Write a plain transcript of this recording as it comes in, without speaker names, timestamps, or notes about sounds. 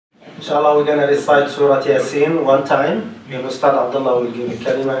Inshallah, we're going to recite Surah Yasin one time. Then Ustad Abdullah will give a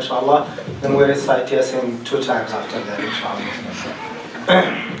kalima, inshallah. Then we'll recite Yasin 2 times after that, inshallah.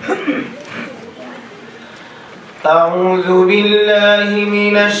 أعوذ بالله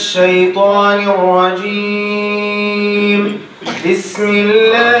من الشيطان الرجيم. بسم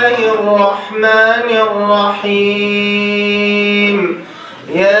الله الرحمن الرحيم.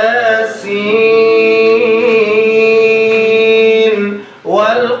 ياسين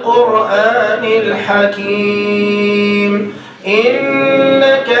والقرآن الحكيم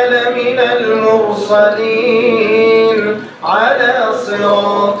إنك لمن المرسلين على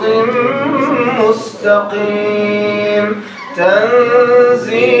صراط مستقيم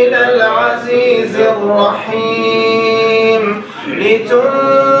تنزيل العزيز الرحيم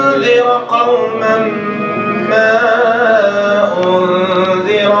لتنذر قوما ما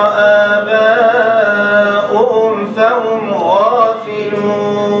أنذر آباؤهم فهم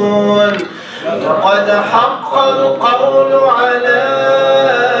غافلون لقد حق القول على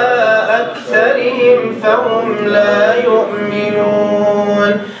أكثرهم فهم لا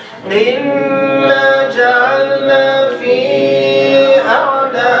يؤمنون إنا جعلنا في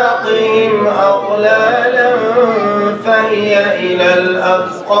أعناقهم أغلالا فهي إلى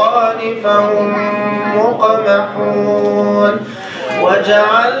الأذقان فهم مقمحون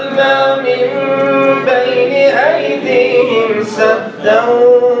وجعلنا من بين أيديهم سدا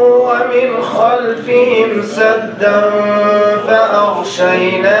ومن خلفهم سدا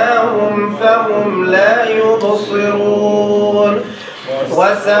فأغشيناهم فهم لا يبصرون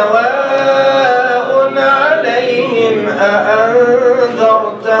وسواء عليهم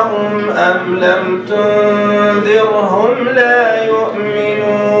أأنذرتهم أم لم تنذرهم لا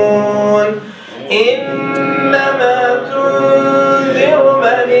يؤمنون إنما تنذر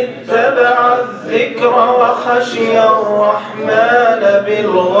من اتبع الذكر وخشي الرحمن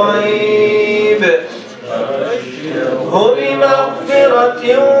بالغيب فبشره بمغفرة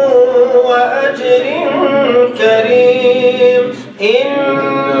وأجر كريم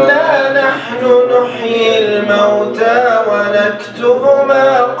إنا نحن نحيي الموتى ونكتب ما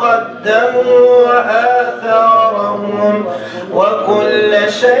قدموا وآثارهم وكل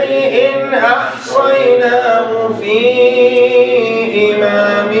شيء أحصيناه في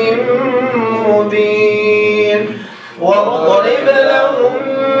إمام مبين واضرب لهم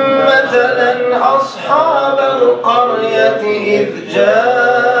مثلا أصحاب القرية إذ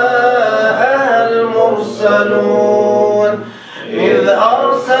جاءها المرسلون إذ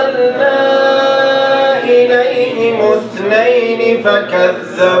أرسلنا إليهم 2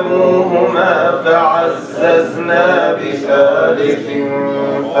 فكذبوهما فعززنا بثالث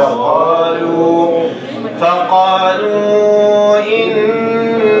فقالوا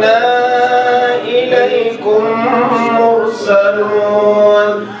إنا إليكم مرسلون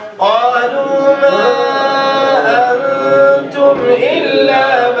قالوا ما أنتم إلا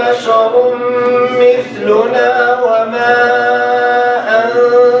بشر مثلنا وما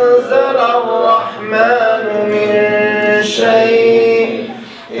أنزل الرحمن من شيء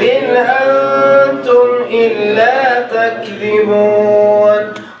إن أنتم إلا تكذبون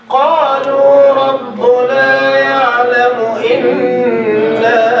قالوا ربنا يعلم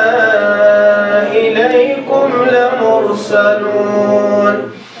إنا إليكم لمرسلون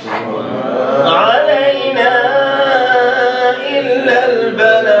علينا إلا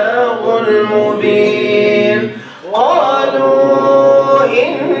البلاغ المبين قالوا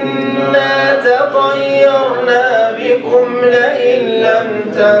إنا تطيرنا بكم لئن لم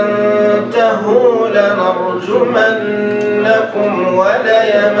تنتهوا لنرجمنكم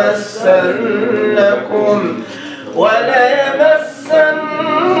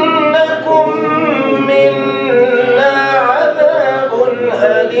وليمسنكم منا عذاب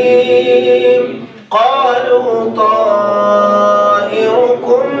أليم قالوا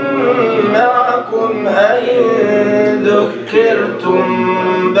طائركم معكم أئن ذكرتم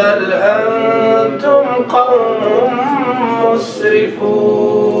بل أنتم قوم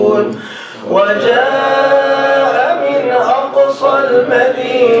مسرفون وجاء من أقصى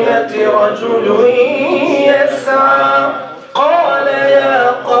المدينة رجل يسعى قال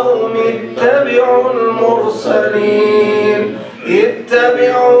يا قوم اتبعوا المرسلين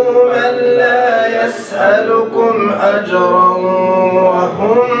اتبعوا من لا يسألكم أجرا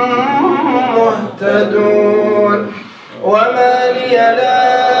وهم مهتدون وما لي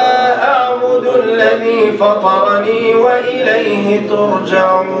لا أعبد الذي فطرني وإليه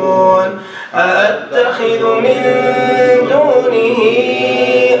ترجعون أأتخذ من دونه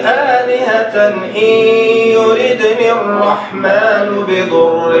آلهة إن يردني الرحمن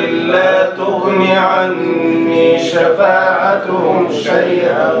بضر لا تغن عني شفاعتهم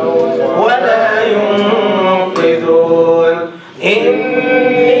شيئا ولا ينقذون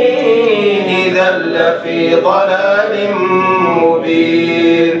إني إذا لفي ضلال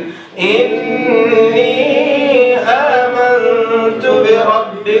مبين إني آمنت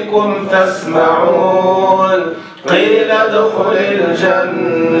بربكم فاسمعون قيل ادخل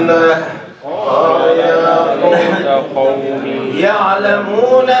الجنة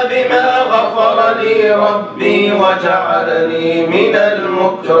يعلمون بما غفر لي ربي وجعلني من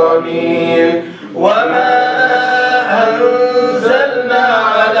المكرمين وما أنزلنا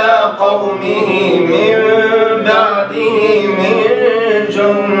على قومه من بعده من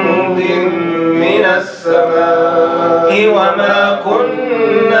جند من السماء وما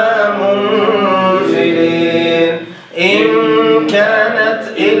كنا منزلين إن كانت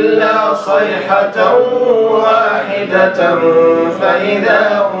إلا صيحة واحدة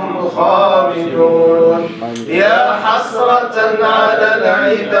فإذا هم خامدون يا حسرة على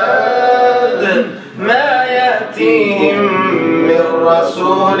العباد ما يأتيهم من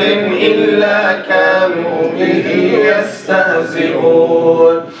رسول إلا كانوا به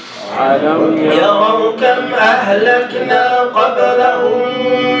يستهزئون يروا كم أهلكنا قبلهم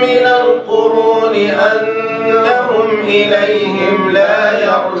من القرون أنهم إليهم لا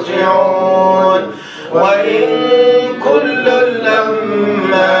يرجعون وإن كل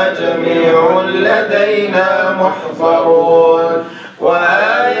لما جميع لدينا محضرون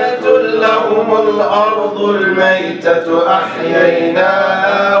وآية لهم الأرض الميتة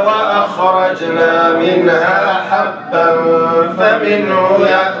أحييناها وأخرجنا منها حبا فمنه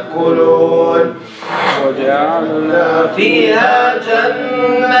يأكلون وجعلنا فيها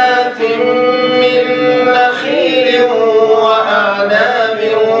جنات من نخيل وأعناب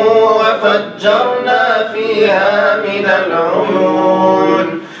وفجرنا فيها من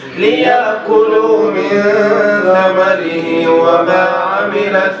العيون ليأكلوا من ثمره وما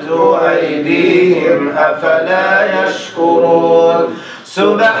عملته أيديهم أفلا يشكرون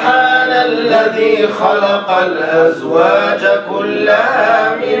سبحان الذي خلق الأزواج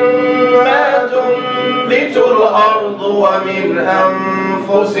كلها مما تنبت الأرض ومن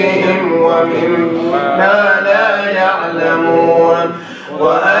أنفسهم ومما لا يعلمون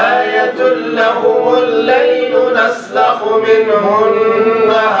وآية لهم الليل نسلخ منه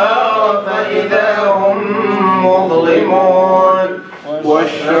النهار فإذا هم مظلمون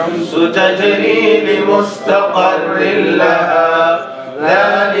والشمس تجري لمستقر لها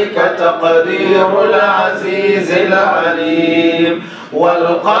ذلك تقدير العزيز العليم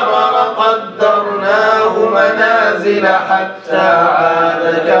والقمر قدرناه منازل حتى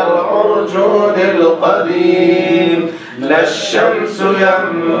عاد كالعرجون القديم لا الشمس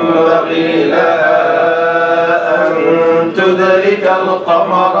ينبغي لها أن تدرك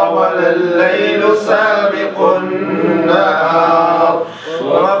القمر ولا الليل سابق النهار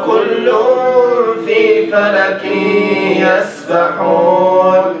وكل في فلك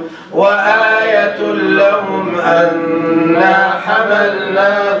يسبحون وآية لهم أنا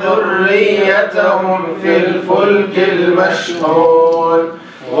حملنا ذريتهم في الفلك المشحون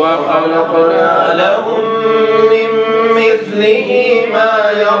وخلقنا لهم من مثله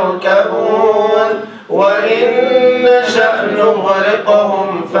ما يركبون وإن نشأ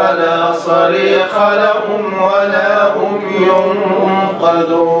نغرقهم فلا صريخ لهم ولا هم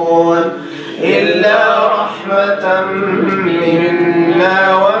ينقذون إلا رحمة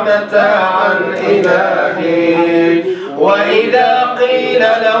منا ومتاعا إلى حين وإذا قيل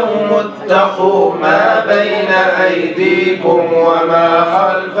لهم اتقوا ما بين أيديكم وما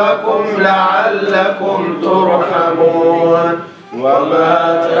خلفكم لعلكم ترحمون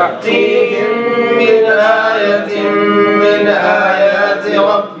وما تأتيهم من آية من آيات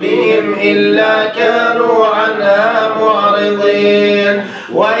ربهم إلا كانوا عنها معرضين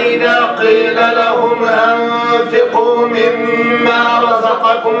وإذا قيل لهم أنفقوا مما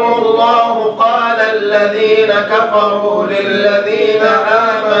رزقكم الله قال الذين كفروا للذين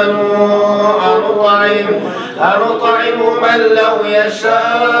آمنوا أنطعم من لو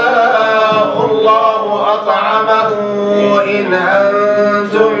يشاء الله أطعمه إن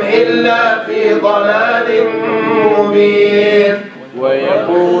أنتم إلا في ضلال مبين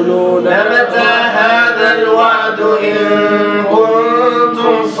ويقولون متى هذا الوعد إن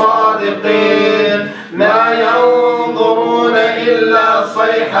كنتم صادقين ما ينظرون إلا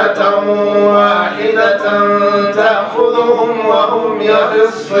صيحة واحدة تأخذهم وهم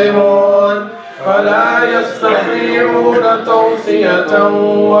يخصمون يستطيعون توصية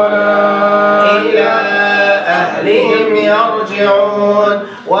ولا إلى أهلهم يرجعون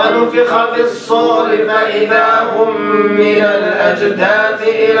ونفخ في الصور فإذا هم من الأجداث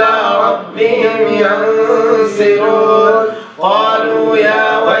إلى ربهم ينسلون قالوا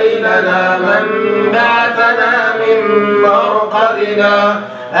يا ويلنا من بعثنا من مرقدنا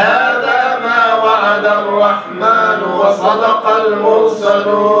هذا ما وعد الرحمن وصدق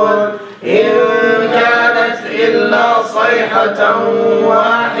المرسلون إن كانت إلا صيحة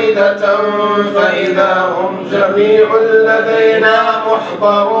واحدة فإذا هم جميع لدينا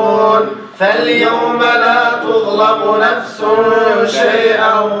محضرون فاليوم لا تظلم نفس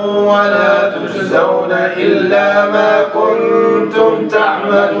شيئا ولا تجزون إلا ما كنتم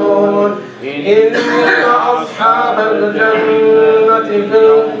تعملون إن أصحاب الجنة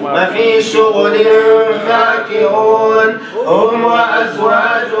في شغل فاكهون هم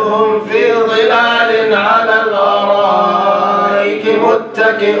وأزواجهم في ظلال على الأرائك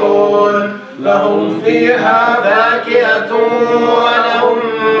متكئون لهم فيها فاكهة ولهم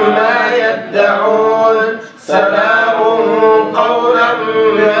ما يدعون سلام قولا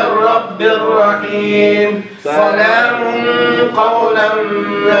من رب رحيم سلام قولا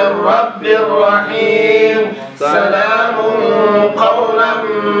من رب رحيم سلام قولا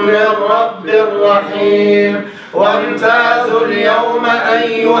من رب رحيم وامتازوا اليوم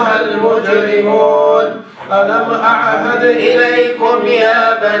أيها المجرمون ألم أعهد إليكم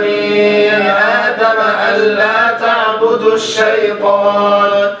يا بني آدم ألا تعبدوا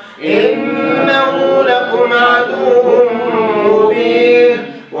الشيطان إنه لكم عدو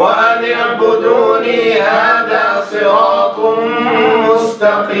مبين وأن اعبدوني هذا صراط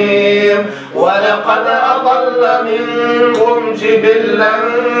مستقيم ولقد أضل منكم جبلا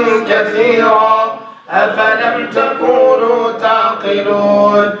كثيرا أفلم تكونوا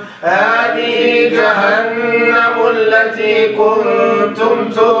تعقلون هذه جهنم التي كنتم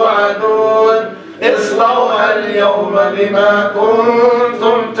توعدون اصلوها اليوم بما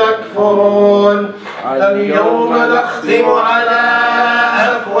كنتم تكفرون اليوم نختم على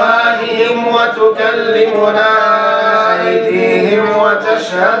أفواههم وتكلمنا أيديهم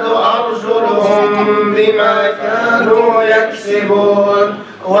وتشهد أرجلهم بما كانوا يكسبون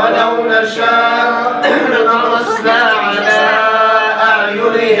ولو نشاء لطمسنا على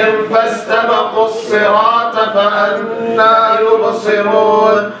أعينهم فاستبقوا الصراط فأنى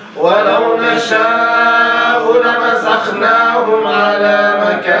يبصرون ولو نشاء لمسخناهم على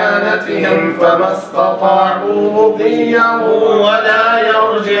مكانتهم فما استطاعوا مضيا ولا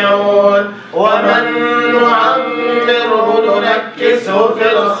يرجعون ومن نعمره ننكسه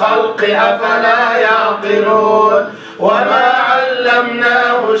في الخلق أفلا يعقلون وما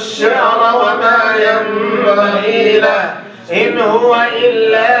علمناه الشعر وما ينبغي له إن هو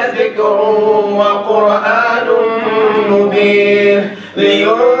إلا ذكر وقرآن مبين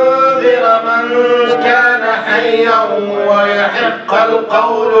لينذر من كان حيا ويحق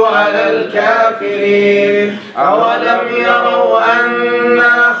القول على الكافرين أولم يروا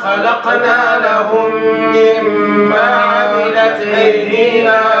أنا خلقنا لهم مما عملت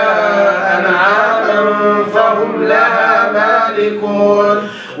أيدينا أنعاما فهم لها مالكون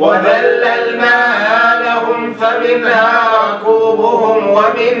وذللناها لهم فمنها ركوبهم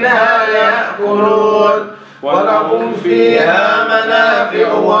ومنها يأكلون ولهم فيها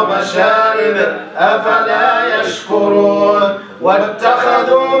منافع ومشارب أفلا يشكرون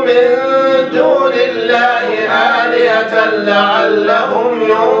واتخذوا من دون الله آلهة لعلهم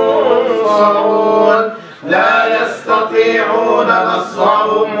ينصرون لا يستطيعون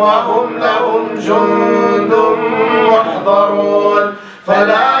نصرهم وهم لهم جند محضرون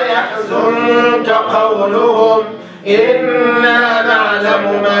فلا يحزنك قولهم إنا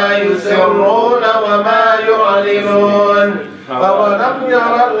نعلم ما يسرون وما يعلنون أولم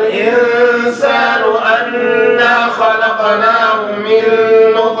ير الإنسان أنا خلقناه من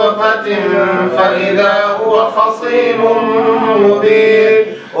نطفة فإذا هو خصيم مبين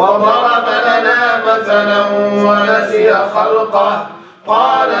وضرب لنا مثلا ونسي خلقه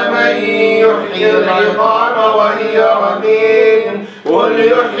قال من يحيي العظام وهي رميم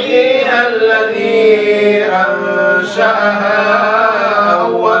قل يحييها الذي أنشأها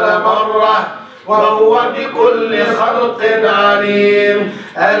أول مرة وهو بكل خلق عليم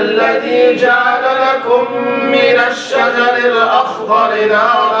الذي جعل لكم من الشجر الأخضر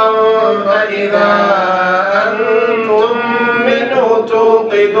نارا فإذا أنتم منه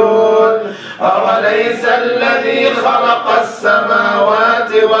توقدون أوليس الذي خلق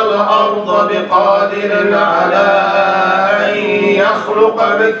السماوات والأرض بقادر على أن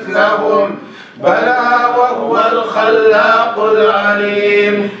يخلق مثلهم بلى وهو الخلاق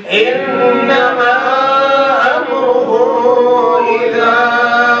العليم إنما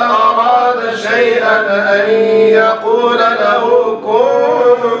أن يقول له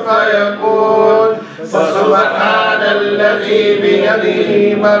كن فيكون فسبحان الذي بيده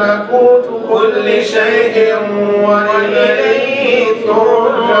ملكوت كل شيء وإليه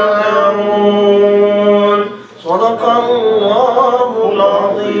ترجعون. صدق الله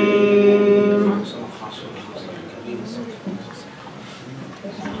العظيم.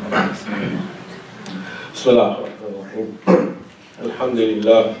 بسم الله الرحمن الرحيم.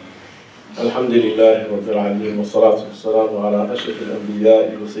 الحمد لله رب العالمين والصلاة والسلام على أشرف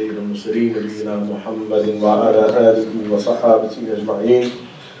الأنبياء وسيد المرسلين نبينا محمد وعلى آله وصحابته أجمعين.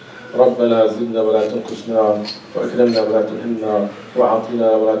 ربنا زدنا ولا تنقصنا وأكرمنا ولا تهنا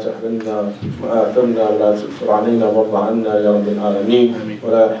وأعطنا ولا تحرمنا وآثرنا ولا تؤثر علينا وارض عنا يا رب العالمين.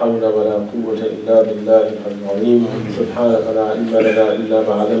 ولا حول ولا قوة إلا بالله العلي العظيم. سبحانك لا علم لنا إلا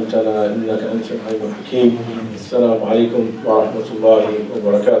ما علمتنا إنك أنت العليم الحكيم. السلام عليكم ورحمة الله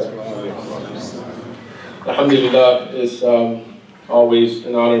وبركاته. Alhamdulillah, it's always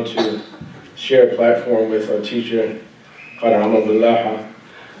an honor to share a platform with our teacher, Qari Amar Bellaha.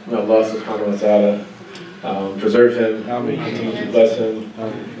 May Allah subhanahu wa ta'ala preserve him, continue to bless him.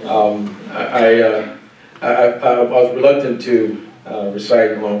 I was reluctant to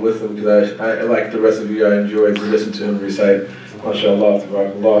recite along with him because I like the rest of you, I enjoyed to listen to him recite, mashallah,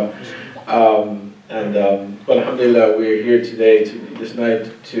 tabarakallah. But alhamdulillah, we're here today, this night,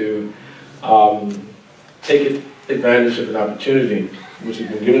 to take advantage of an opportunity which has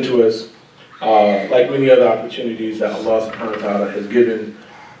been given to us, like many other opportunities that Allah subhanahu wa ta'ala has given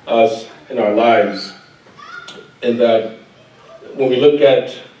us in our lives, and that when we look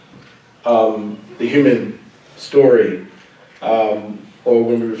at the human story, or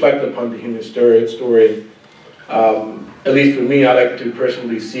when we reflect upon the human story, at least for me, I like to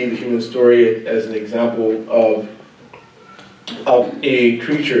personally see the human story as an example of a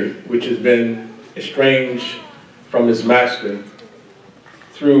creature which has been estranged from his master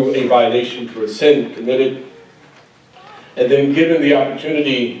through a violation, through a sin committed, and then given the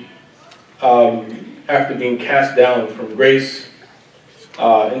opportunity, after being cast down from grace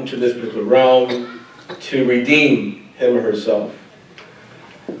into this particular realm, to redeem him or herself.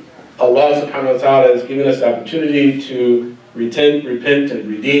 Allah subhanahu wa ta'ala has given us the opportunity to repent and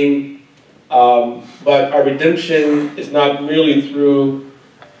redeem, but our redemption is not merely through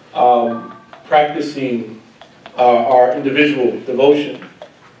practicing our individual devotion,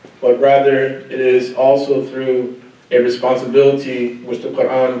 but rather it is also through a responsibility which the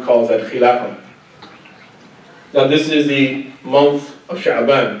Quran calls al-khilafah. Now this is the month of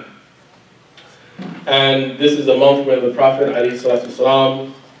Sha'ban, and this is a month when the Prophet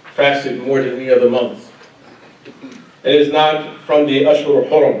ﷺ fasted more than any other month. It is not from the Ashhur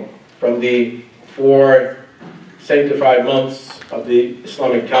al-Hurum, from the 4 sanctified months of the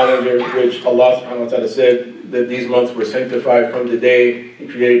Islamic calendar, which Allah subhanahu wa ta'ala said that these months were sanctified from the day He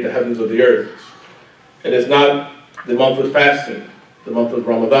created the heavens of the earth. It is not the month of fasting, the month of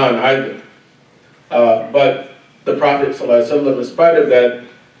Ramadan either. But the Prophet ﷺ, in spite of that,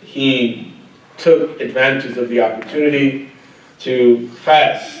 he took advantage of the opportunity to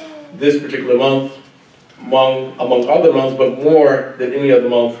fast this particular month among other months, but more than any other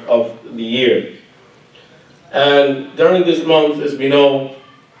month of the year. And during this month, as we know,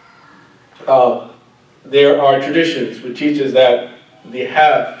 there are traditions which teach us that the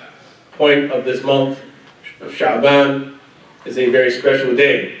half point of this month of Sha'ban is a very special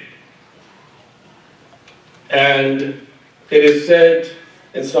day. And it is said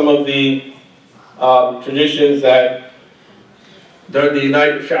in some of the traditions that during the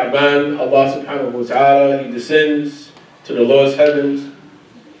night of Sha'ban, Allah subhanahu wa ta'ala, He descends to the lowest heavens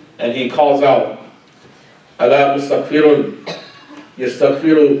and He calls out, Allah mustaqfirun,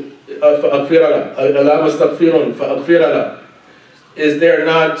 yastaghfiru fa'aghfirala, Allah mustaqfirun fa'aghfirala. Is there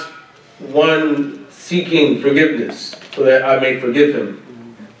not one seeking forgiveness so that I may forgive him?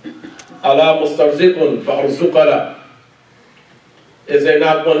 Allah mustarziqun fa'arzuqala. Is there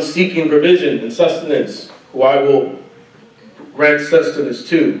not one seeking provision and sustenance who I will grant sustenance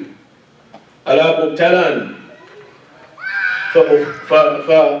to? Allah mubtalan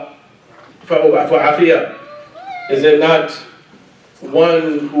fa'afiya. Is there not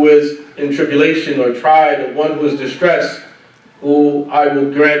one who is in tribulation or tried, or one who is distressed, who I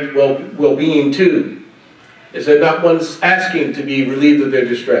will grant well-being to? Is there not one asking to be relieved of their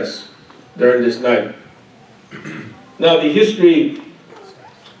distress during this night? Now, the history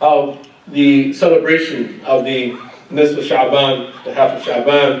of the celebration of the Nisf Sha'ban, the half of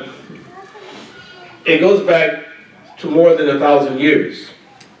Sha'ban, it goes back to more than 1,000 years.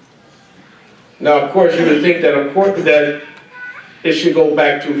 Now, of course, you would think that it should go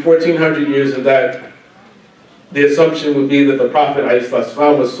back to 1,400 years, and that the assumption would be that the Prophet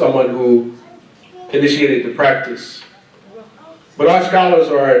ﷺ was someone who initiated the practice. But our scholars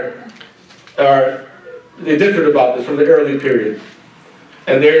they're different about this from the early period.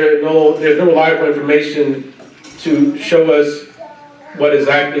 And there's no reliable information to show us what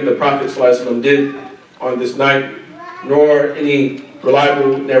exactly the Prophet ﷺ did on this night, nor any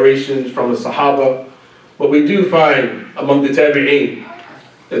reliable narrations from the Sahaba. But we do find among the Tabi'een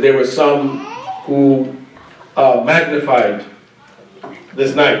that there were some who magnified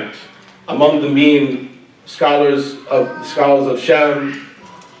this night. Among the main scholars of Sham,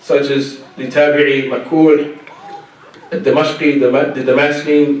 such as the Tabi'i Makur, the Damashqi, the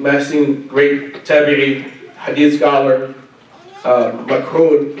Damascene great Tabi'i Hadith scholar,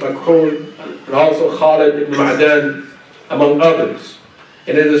 Makhul, and also Khalid ibn Ma'dan, among others.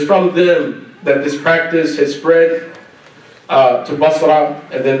 And it is from them that this practice has spread to Basra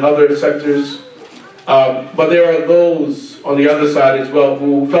and then other sectors. But there are those on the other side as well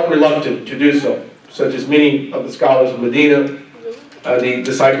who felt reluctant to do so, such as many of the scholars of Medina, the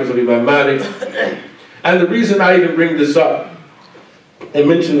disciples of Imam Malik. And the reason I even bring this up and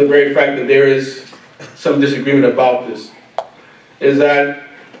mention the very fact that there is some disagreement about this is that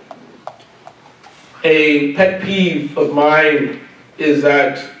a pet peeve of mine is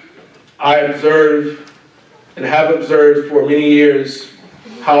that I observe and have observed for many years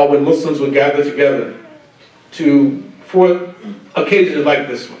how when Muslims would gather together for occasions like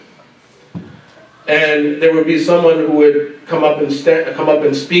this one, and there would be someone who would come up and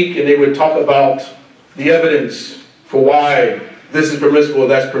speak, and they would talk about the evidence for why this is permissible,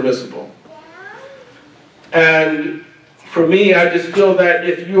 that's permissible. And for me, I just feel that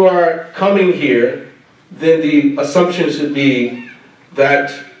if you are coming here, then the assumption should be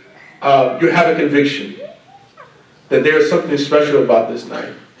that you have a conviction that there's something special about this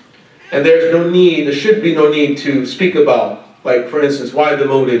night. And there should be no need to speak about, like, for instance, why the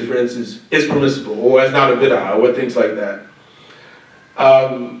motive, for instance, is permissible, or it's not a bid'ah, or things like that.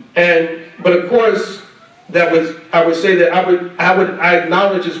 But of course, I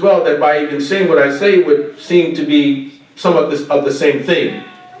acknowledge as well that by even saying what I say would seem to be somewhat of the same thing.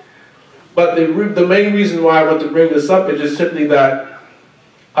 But the main reason why I want to bring this up is just simply that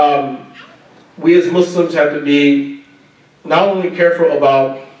we as Muslims have to be not only careful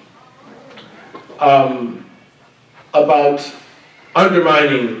about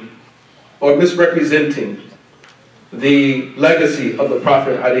undermining or misrepresenting the legacy of the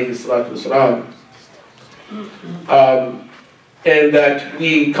Prophet ﷺ, and that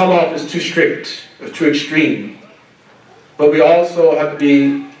we come off as too strict or too extreme. But we also have to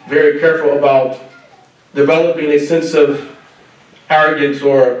be very careful about developing a sense of arrogance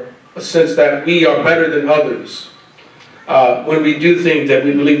or a sense that we are better than others when we do things that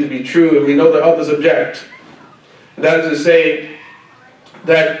we believe to be true and we know that others object. And that is to say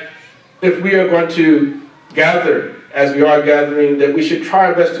that if we are going to gather as we are gathering, that we should try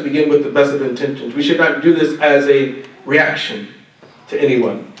our best to begin with the best of intentions. We should not do this as a reaction to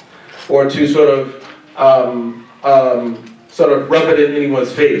anyone or to sort of rub it in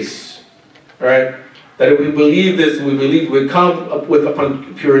anyone's face, right? That if we believe this, and we come up with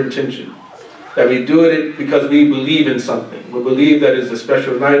upon pure intention, that we do it because we believe in something. We believe that it's a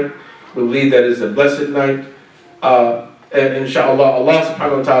special night. We believe that it's a blessed night. And inshallah, Allah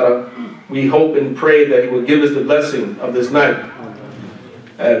subhanahu wa ta'ala, we hope and pray that He will give us the blessing of this night.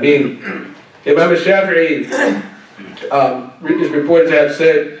 Ameen. Imam al-Shafi'i is reported to have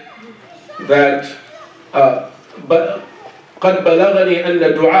said that قَدْ بَلَغَنِي أَنَّ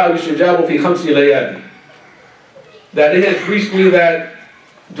الدُّعَاءَ يُشْجَابُ فِي خَمْسِ لَيَالٍ, that it has reached me that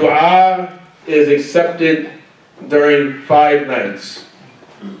dua is accepted during 5 nights.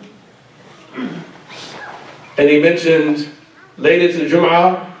 And he mentioned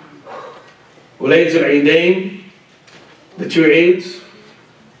laylatul-Jum'ah, laylatul-Eidain, the 2 Eids,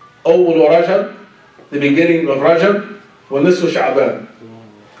 awwal Rajab, the beginning of Rajab, un-nisf Sha'ban,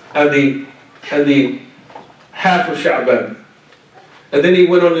 and the half of Sha'ban. And then he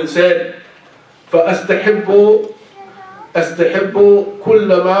went on and said, فَأَسْتَحِبُّ كُلَّ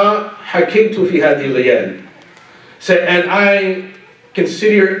مَا حَكِمْتُ فِي هَذِهِ اللَّيَالِ. And I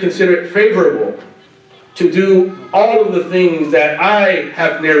consider it favorable to do all of the things that I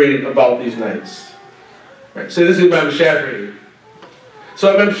have narrated about these nights. Right. So this is Imam Shafi'i.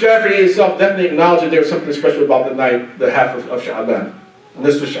 So Imam Shafi'i himself definitely acknowledged that there was something special about the night, the half of Sha'ban,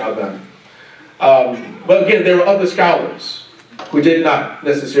 Nisf Sha'ban. But again, there were other scholars who did not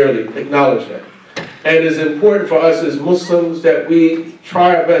necessarily acknowledge that. And it is important for us as Muslims that we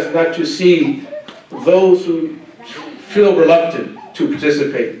try our best not to see those who feel reluctant to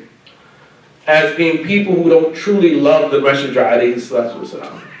participate as being people who don't truly love the Messenger, alayhi salatu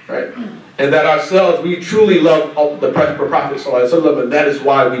wasalam, right? And that ourselves, we truly love the Prophet sallallahu alaihi wasallam, and that is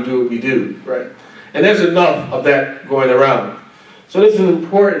why we do what we do, right? And there's enough of that going around. So this is an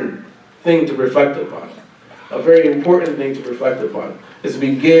important thing to reflect upon. A very important thing to reflect upon is to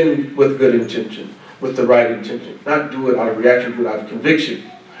begin with good intention, with the right intention. Not do it out of reaction, but out of conviction.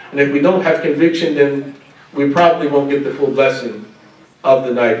 And if we don't have conviction, then we probably won't get the full blessing of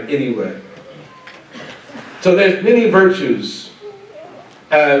the night anyway. So there's many virtues,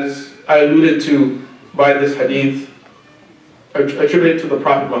 as I alluded to by this hadith, attributed to the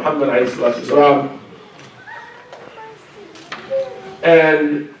Prophet Muhammad ﷺ.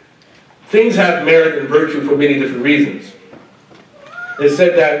 And things have merit and virtue for many different reasons. It's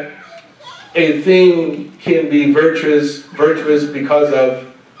said that a thing can be virtuous because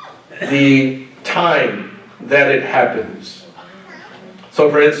of the time that it happens.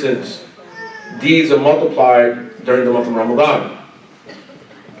 So for instance, deeds are multiplied during the month of Ramadan.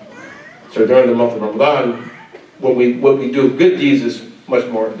 So during the month of Ramadan, what we do of good deeds is they're much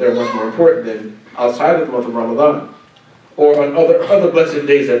more important than outside of the month of Ramadan, or on other blessed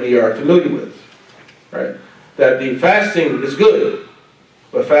days that we are familiar with, right? That the fasting is good,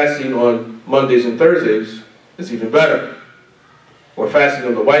 but fasting on Mondays and Thursdays is even better. Or fasting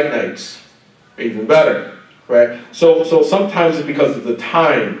on the white nights, even better, right? So sometimes it's because of the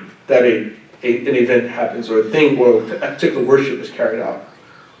time that an event happens, or a thing, or a particular worship is carried out.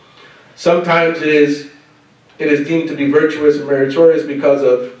 Sometimes it is deemed to be virtuous and meritorious because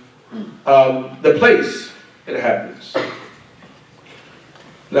of the place it happens.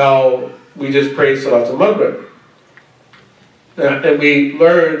 Now, we just prayed Salatul Maghrib. And we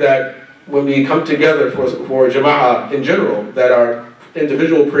learned that when we come together for Jama'ah in general, that our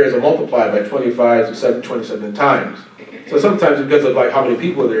individual prayers are multiplied by 25 to 27 times. So sometimes because of like how many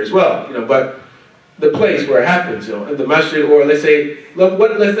people are there as well, but the place where it happens, in the masjid, or let's say,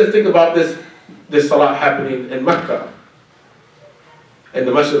 let's think about this salah happening in Mecca, in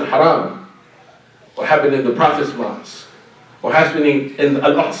the Masjid al-Haram, or happening in the Prophet's Mosque, or happening in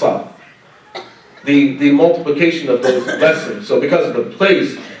Al-Aqsa. The multiplication of those blessings. So because of the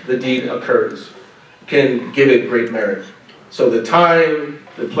place the deed occurs, can give it great merit. So the time,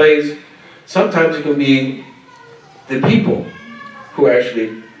 the place, sometimes it can be the people who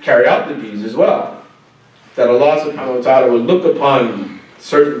actually carry out the deeds as well. That Allah subhanahu wa ta'ala will look upon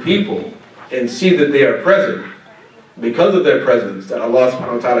certain people and see that they are present. Because of their presence, that Allah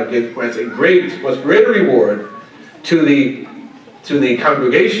subhanahu wa ta'ala grants a much greater reward to the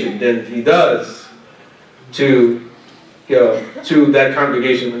congregation than He does to that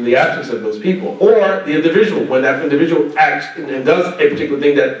congregation in the absence of those people, or the individual, when that individual acts and does a particular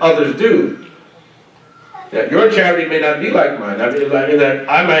thing that others do. Yeah, your charity may not be like mine. I mean that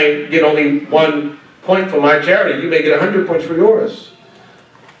I might get only 1 point for my charity, you may get 100 points for yours,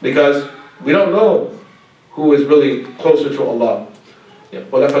 because we don't know who is really closer to Allah. That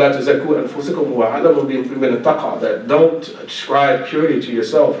don't ascribe purity to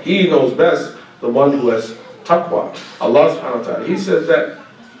yourself. He knows best, the one who has taqwa, Allah subhanahu wa ta'ala. He says that.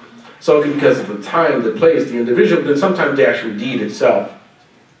 So because of the time, the place, the individual, then sometimes the actual deed itself.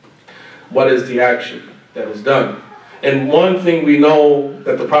 What is the action that is done? And one thing we know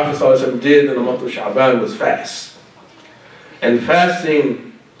that the Prophet ﷺ did in the month of Sha'ban was fast. And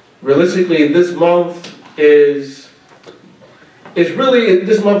fasting, realistically, this month is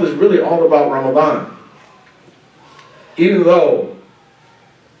really all about Ramadan. Even though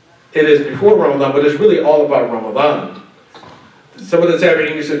it is before Ramadan, but it's really all about Ramadan. Some of the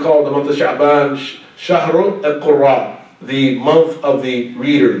Tabi'in used to call the month of Sha'ban Shahrul al-Qurra, the month of the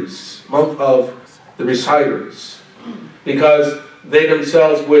readers, month of the reciters, because they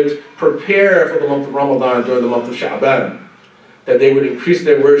themselves would prepare for the month of Ramadan during the month of Sha'ban, that they would increase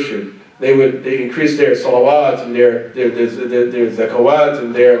their worship, they increase their salawat and their zakawat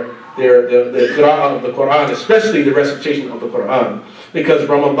and their qira'ah of the Quran, especially the recitation of the Quran. Because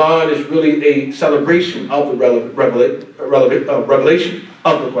Ramadan is really a celebration of the revelation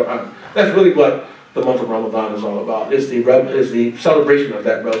of the Quran. That's really what the month of Ramadan is all about, is the celebration of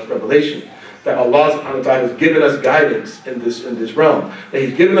that revelation. That Allah subhanahu wa ta'ala has given us guidance in this realm. That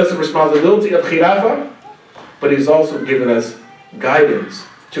He's given us the responsibility of khilafah, but He's also given us guidance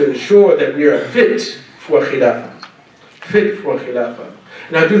to ensure that we are fit for khilafah. Fit for khilafah.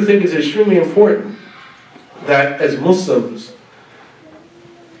 And I do think it's extremely important that as Muslims,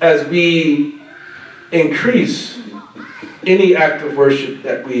 as we increase any act of worship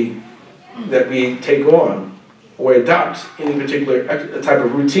that we take on or adopt any particular type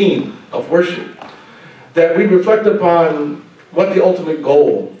of routine of worship, that we reflect upon what the ultimate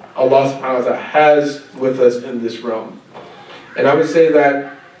goal Allah subhanahu wa ta'ala has with us in this realm. And I would say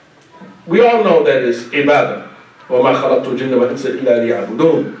that we all know that it's ibadah. وَمَا خَلَقْتُ الْجِنَّ وَالْإِنسَ إِلَّا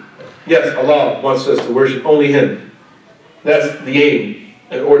لِيَعْبُدُونَ. Yes, Allah wants us to worship only Him. That's the aim,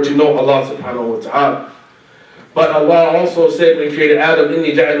 in order to know Allah subhanahu wa ta'ala. But Allah also said when He created Adam,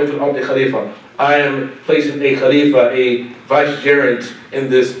 إِنِّي جَعِلٌ فِي الْأَرْضِ خَلِيفَةً. I am placing a Khalifa, a vicegerent in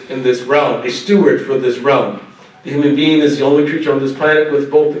this realm, a steward for this realm. The human being is the only creature on this planet with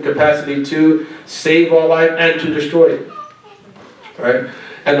both the capacity to save all life and to destroy it. Right?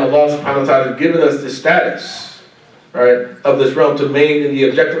 And Allah subhanahu wa ta'ala has given us this status, right, of this realm to maintain the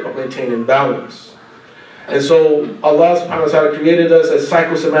objective of maintaining balance. And so Allah subhanahu wa ta'ala created us as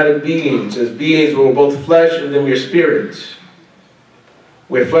psychosomatic beings, as beings who are both flesh and then we're spirit.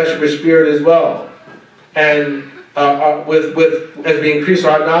 We're flesh and we're spirit as well. And as we increase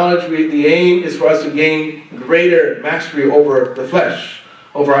our knowledge, the aim is for us to gain greater mastery over the flesh,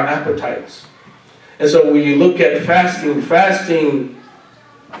 over our appetites. And so when you look at fasting, fasting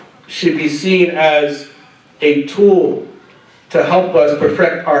should be seen as a tool to help us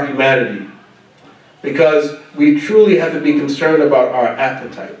perfect our humanity. Because we truly have to be concerned about our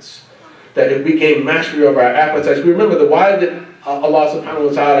appetites. That if we gain mastery over our appetites, we remember why did Allah subhanahu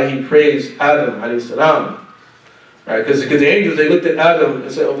wa ta'ala, He praised Adam alayhi salam. Right? Because the angels, they looked at Adam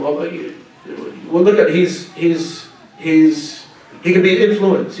and said, well look at, he can be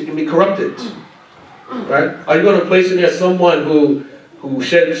influenced, he can be corrupted. Right? Are you going to place in there someone who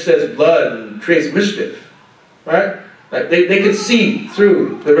sheds blood and creates mischief? Right? Like they can see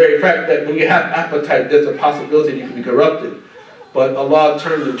through the very fact that when you have appetite, there's a possibility you can be corrupted. But Allah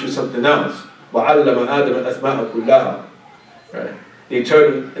turned them to something else. وَعَلَّمَ آدَمَ الْأَسْمَاءَ كُلَّهَا. Right? He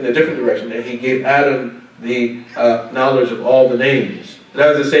turned in a different direction, and He gave Adam the knowledge of all the names.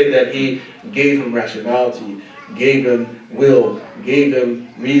 That is to say that He gave him rationality, gave him will, gave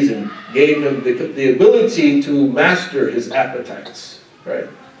him reason, gave him the ability to master his appetites. Right?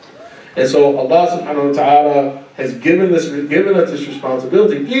 And so Allah subhanahu wa ta'ala has given us this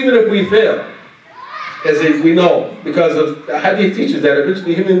responsibility, even if we fail, as if we know, because of the hadith teaches that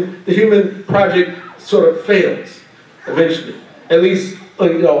eventually the human project sort of fails, eventually. At least,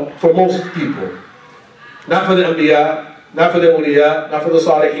 for most people. Not for the Anbiya, not for the Awliya, not for the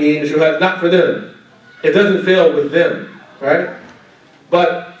Salihin, Shuhad, not for them. It doesn't fail with them, right?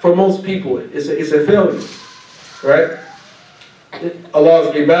 But for most people, it's a failure, right?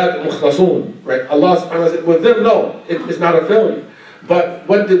 Allah's ibad mukhlasoon, right? Allah subhanahu wa ta'ala, with them, no, it's not a failure. But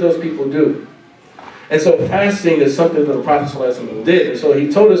what did those people do? And so fasting is something that the Prophet ﷺ did. And so he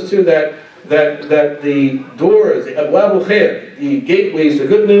told us too that the doors, the abwab al-khair, the gateways to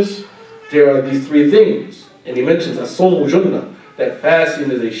goodness, there are these three things. And he mentions as-sawmu junnah, that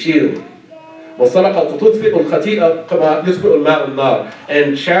fasting is a shield.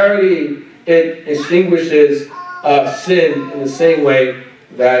 And charity, it extinguishes sin in the same way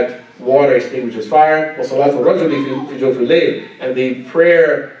that water extinguishes fire. And the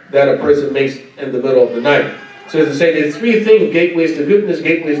prayer that a person makes in the middle of the night. So as to say, there's three things: gateways to goodness,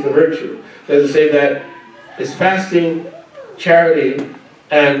 gateways to virtue. As to say that it's fasting, charity,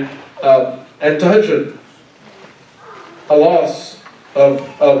 and tahajjud. A loss of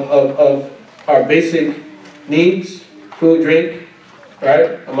our basic needs, food, drink,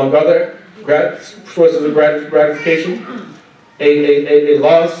 right, among other sources of gratification, a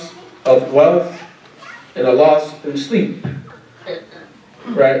loss of wealth, and a loss in sleep,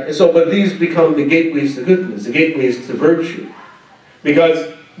 right? And so, but these become the gateways to goodness, the gateways to virtue,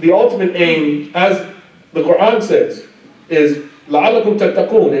 because the ultimate aim, as the Quran says, is لَعَلَّكُمْ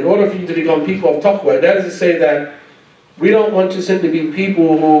تَتَّقُونَ, in order for you to become people of taqwa. That is to say that we don't want to simply be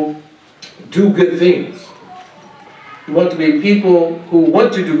people who do good things. We want to be people who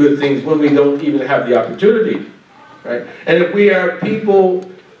want to do good things when we don't even have the opportunity, right? And if we are people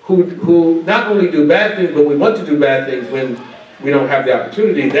who not only do bad things, but we want to do bad things when we don't have the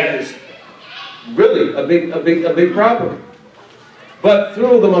opportunity, that is really a big problem. But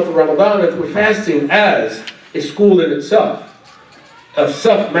through the month of Ramadan, if we're fasting as a school in itself, of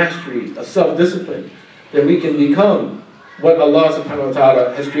self-mastery, of self-discipline, then we can become what Allah subhanahu wa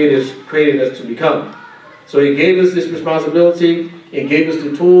ta'ala has created us to become. So He gave us this responsibility, He gave us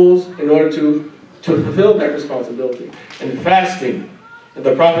the tools in order to fulfill that responsibility. And fasting, and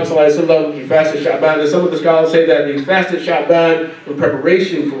the Prophet ﷺ, he fasted Sha'ban, and some of the scholars say that he fasted Sha'ban in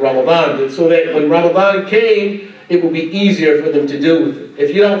preparation for Ramadan, so that when Ramadan came, it will be easier for them to deal with it.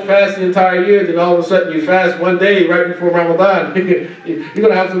 If you don't fast the entire year, then all of a sudden you fast one day right before Ramadan, you're going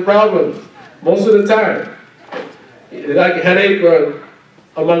to have some problems most of the time. Like a headache or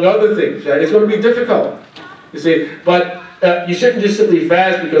among other things. Right? It's going to be difficult, you see. But You shouldn't just simply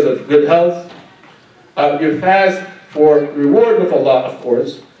fast because of good health. You fast for reward with Allah, of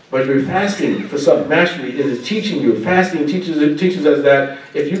course, but you're fasting for self-mastery. It is teaching you. Fasting teaches us that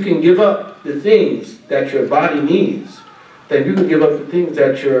if you can give up the things that your body needs, then you can give up the things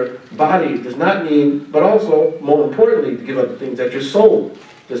that your body does not need, but also, more importantly, to give up the things that your soul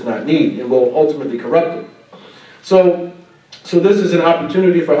does not need and will ultimately corrupt it. So this is an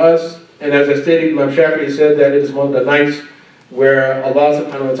opportunity for us, and as I stated, Imam Shafi'i said that it is one of the nights where Allah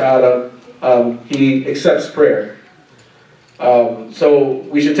subhanahu wa ta'ala, He accepts prayer. So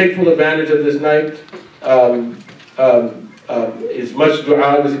we should take full advantage of this night. As much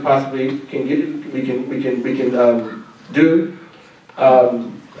dua as we possibly can get, we can do.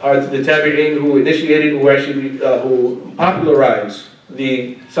 Are the tabi'in who initiated, who popularized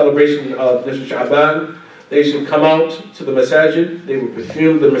the celebration of Nisf Sha'ban. They should come out to the masajid. They would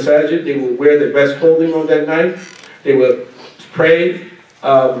perfume the masajid. They would wear their best clothing on that night. They would pray,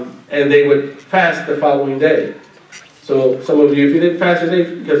 and they would fast the following day. So some of you, if you didn't fast today,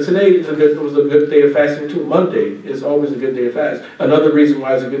 because today was a good day of fasting too. Monday is always a good day to fast. Another reason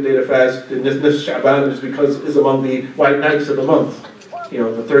why it's a good day to fast in this Nisf Sha'ban is because it's among the white nights of the month. You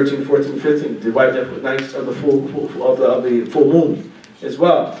know, the 13th, 14th, 15th, the white nights of the full moon as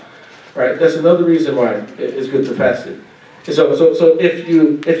well. Right? That's another reason why it's good to fast it. And so if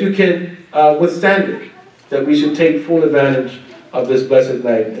you can withstand it, that we should take full advantage of this blessed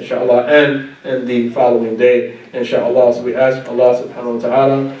night, inshallah, and the following day, inshallah. So we ask Allah subhanahu wa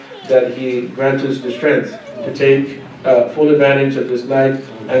ta'ala that He grant us the strength to take full advantage of this night,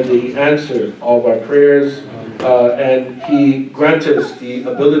 and that He answer all of our prayers, and He grant us the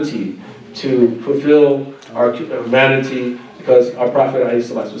ability to fulfill our humanity, because our Prophet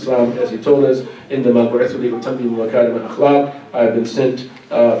ﷺ, as he told us, in the I have been sent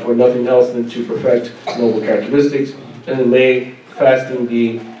for nothing else than to perfect noble characteristics, and may fasting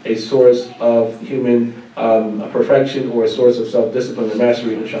be a source of human perfection, or a source of self-discipline and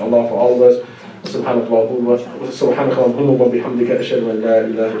mastery, inshallah, for all of us. سبحانك اللهم وبحمدك أشهد أن لا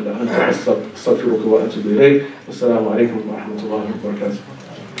إله إلا أنت أستغفرك وأتوب إليك. والسلام عليكم ورحمة الله وبركاته.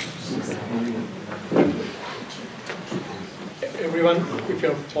 Everyone, if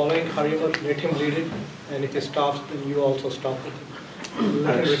you're following, hurry up, let him lead it, and if he stops, then you also stop it.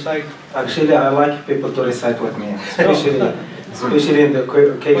 Let him recite. Actually, I like people to recite with me, especially in the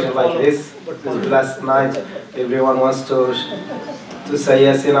occasion like this last night. Everyone wants to say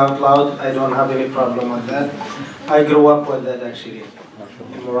Yasin out loud. I don't have any problem with that. I grew up with that actually.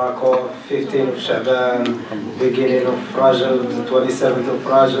 In Morocco, 15th of Shaban, beginning of Rajab, the 27th of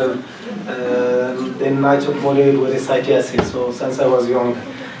Rajab, then Night of Maulid, we recite Yasin. So since I was young,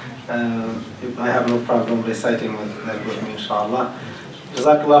 I have no problem reciting that with me, inshallah.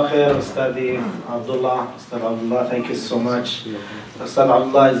 Jazakallah khair, Ustadi Abdullah. Ustad Abdullah, thank you so much. Ustad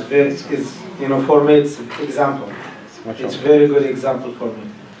Abdullah is for me, it's an example. It's a very good example for me.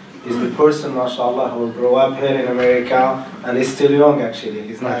 He's the person, mashallah, who grew up here in America, and he's still young actually.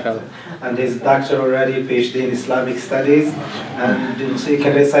 He's not, and he's doctor already, PhD in Islamic studies, and so he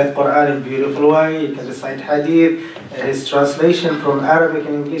can recite Quran in a beautiful way. He can recite Hadith. His translation from Arabic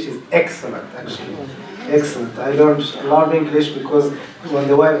and English is excellent actually. Excellent. I learned a lot of English because when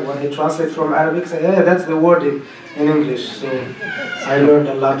he translates from Arabic, say, yeah, that's the word in English. So I learned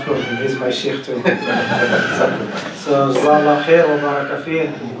a lot from him. He's my sheikh too. So Jazakallah khair wa baraka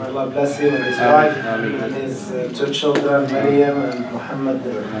fih. May Allah bless him and his wife and his two children, Maryam and Muhammad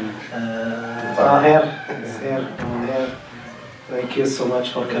Tahir is here. Thank you so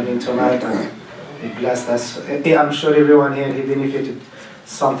much for coming tonight, and he blessed us. I'm sure everyone here, he benefited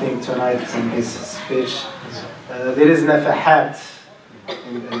something tonight from his speech. There is nafahat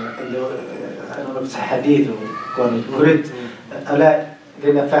in the, I don't know if it's a hadith or grid.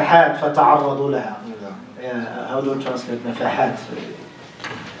 لنفحات فتعرضوا لها. How do you translate nafahat?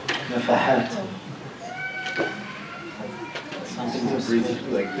 Nafahat. Something to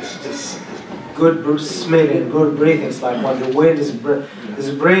breathe like this. Good smelling, good breathing. It's like when the wind is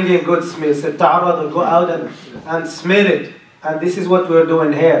bringing good smell. So تعرض, go out and smell it. And this is what we're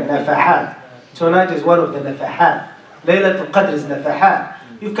doing here, nafahat. Tonight is one of the nafahat. Laylatul is nafahat.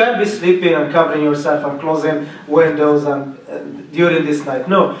 You can't be sleeping and covering yourself and closing windows and during this night.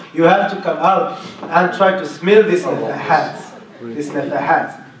 No, you have to come out and try to smell this nafahat. This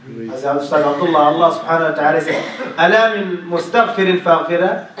nafahat. As Ustad Abdullah, Allah subhanahu wa ta'ala said, Ala min mustaghfirin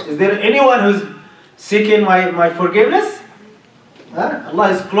faghfira. Is there anyone who's seeking my forgiveness? Allah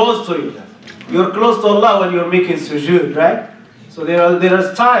is close to you. You're close to Allah when you're making sujood, right? So there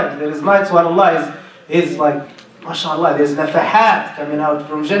is times, there is nights when Allah is like, mashallah, there's nafahat coming out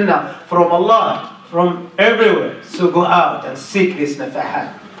from Jannah, from Allah, from everywhere. So go out and seek this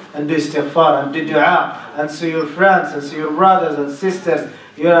nafahat, and do istighfar, and do dua, and see your friends, and see your brothers and sisters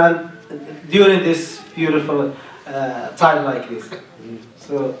during this beautiful time like this.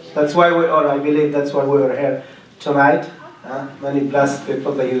 So that's why I believe that's why we are here tonight. Many blessed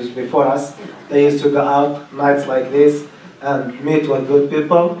people before us, they used to go out nights like this and meet with good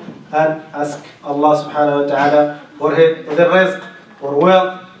people and ask Allah subhanahu wa ta'ala for the rizq, for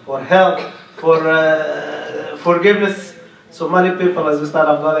wealth, for health, for forgiveness. So many people, as Ustad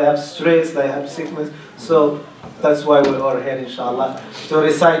Abdullah, they have stress, they have sickness. So that's why we are here, inshallah, to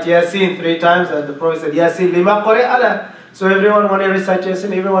recite Yasin 3 times. And the Prophet said, Yasin lima quri ala. So everyone, when you recite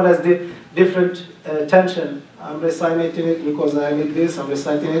Yasin, everyone has the different tension. I'm reciting it because I need this, I'm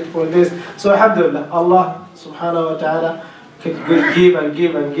reciting it for this. So alhamdulillah, Allah subhanahu wa ta'ala can give and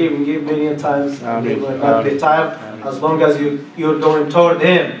give and give and give million times. And you will not be tired as long as you're going toward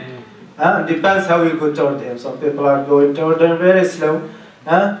Him. It depends how you go toward Him. Some people are going toward Him very slow.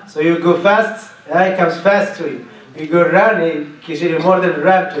 So you go fast, He comes fast to you. You go run, He more than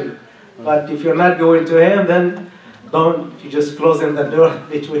run to you. But if you're not going to Him, then you just closing the door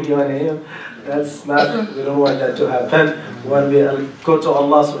between you and Him. That's not, we don't want that to happen. When we go to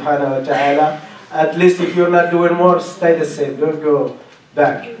Allah subhanahu wa ta'ala, at least if you're not doing more, stay the same. Don't go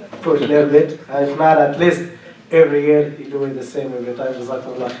back. Push a little bit. And if not, at least every year you're doing the same every time.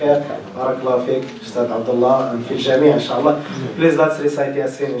 Jazakumullah khair. Barakallahu feek, Ustad Abdullah, and fil jami', inshallah. Please let's recite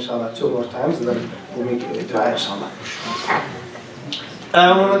Yasin, inshallah, 2 more times, and then we'll make dua, inshallah.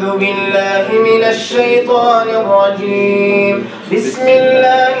 أعوذ بالله من الشيطان الرجيم بسم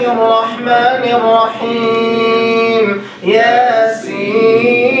الله الرحمن الرحيم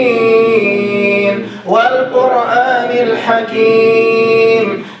ياسين والقرآن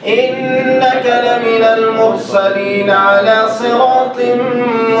الحكيم إنك لمن المرسلين على صراط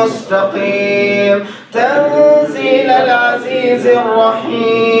مستقيم تنزيل العزيز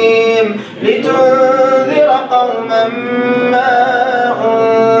الرحيم لتنذر قوما ما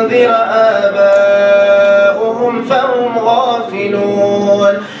أنذر آباؤهم فهم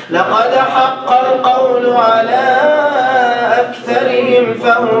غافلون لقد حق القول على أكثرهم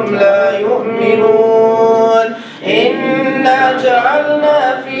فهم لا يؤمنون إنا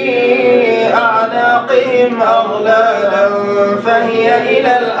جعلنا في أعناقهم أغلالا فهي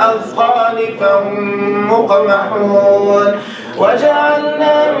إلى الأذقان فهم مقمحون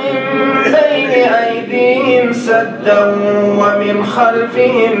وجعلنا من بين أيديهم سدا ومن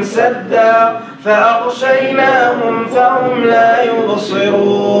خلفهم سدا فأغشيناهم فهم لا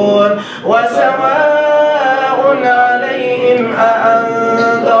يبصرون وسواء عليهم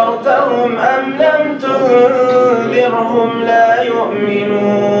أأنذرتهم أم لم تنذرهم لا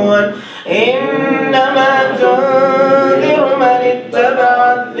يؤمنون إنما تنذر من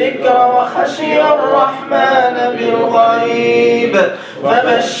اتبع الذكر وخشي الرحمن بالغيب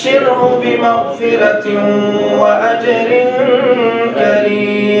فبشره بمغفرة وأجر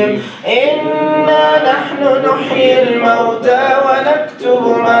كريم إنا نحن نحيي الموتى ونكتب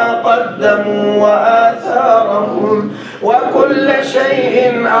ما قدموا وآثارهم وكل شيء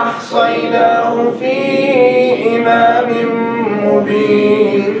أحصيناه في إمام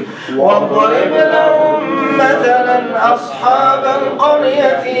مبين واضرب لهم مثلا أصحاب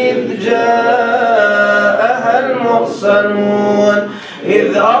القرية إذ جاءها المرسلون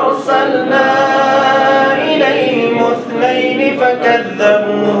إذ أرسلنا إليهم 2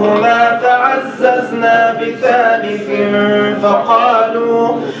 فكذبوهما فعززنا بثالث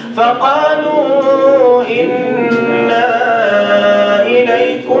فقالوا إنا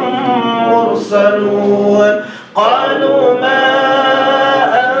إليكم مرسلون قالوا ما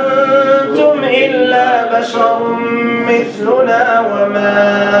أنتم إلا بشر مثلنا وما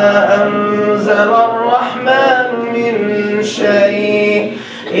أنزل الرحمن من شيء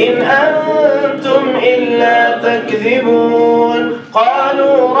إن أنتم إلا تكذبون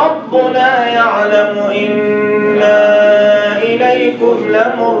قالوا ربنا يعلم إنا إليكم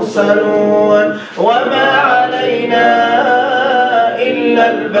لمرسلون وما علينا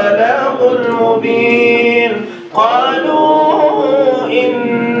إلا البلاغ المبين قالوا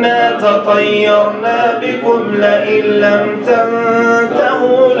إنا تطيرنا بكم لئن لم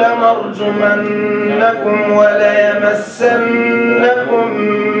تنتهوا لنرجمنكم وليمسنكم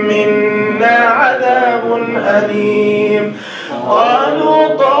منا عذاب أليم قالوا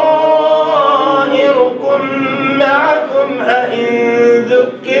طائركم معكم أئن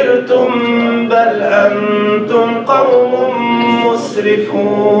ذكرتم بل أنتم قوم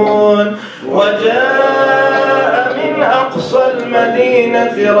مسرفون وجاء من أقصى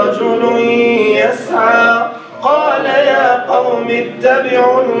المدينة رجل يسعى قال يا قوم قوم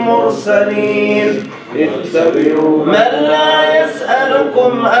اتبعوا المرسلين من لا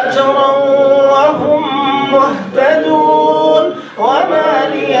يسألكم أجرا وهم مهتدون وما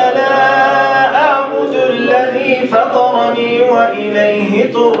لي لا أعبد الذي فطرني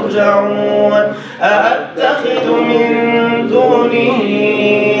وإليه ترجعون أأتخذ من دونه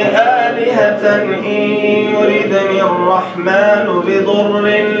آلهة إن يردني الرحمن بضر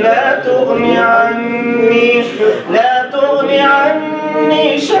لا تغني عني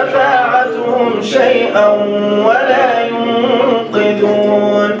شفاعتهم شيئا ولا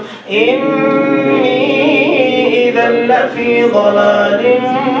ينقذون إني إذا لفي ضلال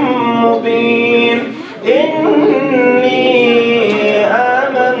مبين إني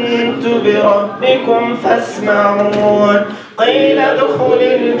آمنت بربكم فاسمعون قيل ادخل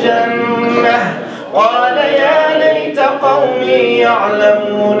الجنة قال يا ليت قومي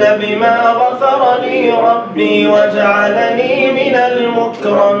يعلمون بما غفر لي ربي وجعلني من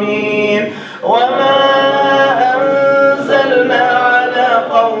المكرمين وما أنزلنا على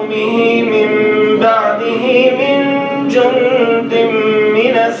قومه من بعده من جند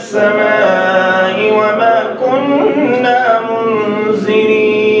من السماء وما كنا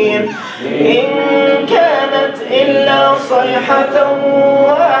منزلين إن كانت إلا صيحة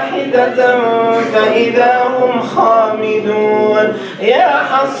واحدة فإذا هم خامدون يا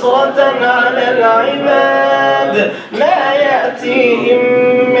حسرة على العباد ما يأتيهم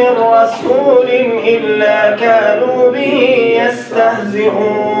من رسول إلا كانوا به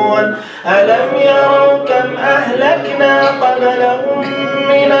يستهزئون ألم يروا كم أهلكنا قبلهم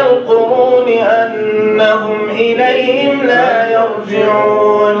من القرون أنهم إليهم لا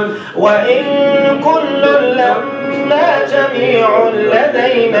يرجعون وإن كل لما جميع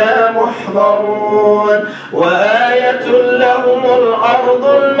لدينا محضرون وآية لهم الأرض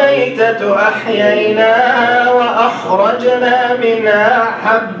الميتة أحييناها وأخرجنا منها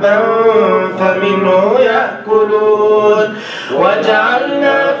حبا فمنه يأكلون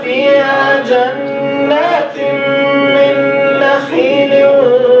وجعلنا فيها جنات من نخيل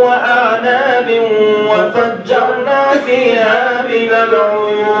وأعناب وفجرنا فيها من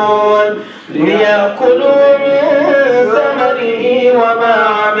العيون ليأكلوا من ثمره وما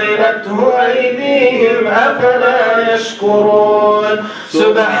عملته أيديهم أفلا يشكرون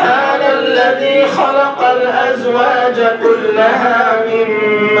سبحان الذي خلق الأزواج كلها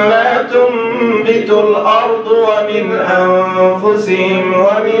مما تنبت الأرض ومن أنفسهم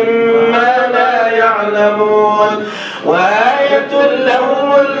ومما لا يعلمون وآية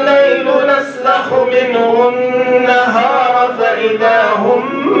لهم الليل نسلخ منه النهار فإذا هم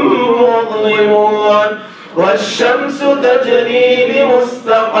مظلمون والشمس تجري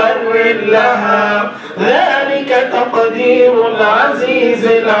لمستقر لها ذلك تقدير العزيز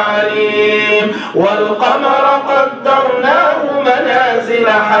العليم والقمر قدرناه منازل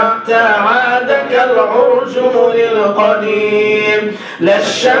حتى عاد كالعرجون القديم لا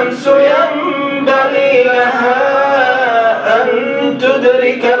الشمس ينبغي لها أن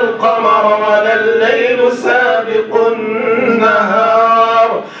تدرك القمر ولا الليل سابق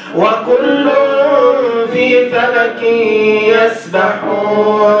النهار وكل في فلك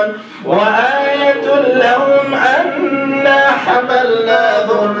يسبحون وآية لهم أنا حملنا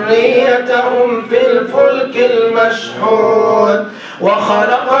ذريتهم في الفلك المشحون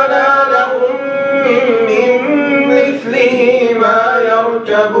وخلقنا لهم من مثله ما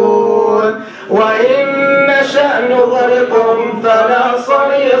يركبون وإن نشأ نغرقهم فلا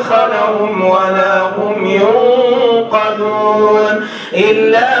صريخ لهم ولا هم ينقذون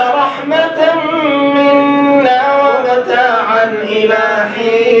إلا رحمة منا ومتاعا إلى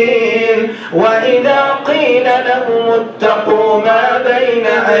حين وإذا قيل لهم اتقوا ما بين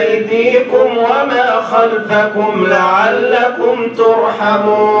أيديكم وما خلفكم لعلكم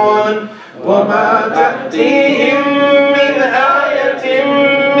ترحمون وما تأتيهم من آية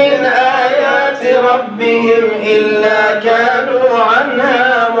من آيات ربهم إلا كانوا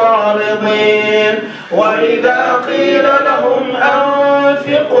عنها معرضين وإذا قيل لهم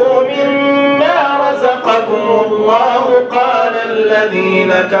أنفقوا مما رزقكم الله قال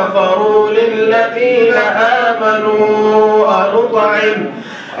الذين كفروا للذين آمنوا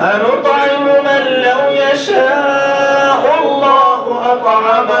أنطعم من لو يشاء الله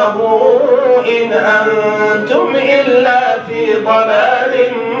أطعمه إن أنتم إلا في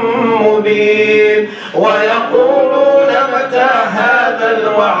ضلال مبين ويقولون متى هذا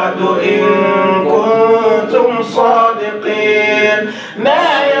الوعد إن كنتم صادقين ما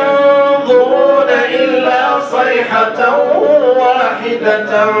ينظرون إلا صيحة واحدة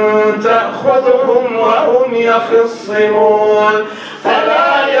واحدة تأخذهم وهم يخصمون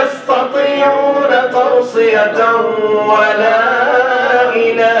فلا يستطيعون توصية ولا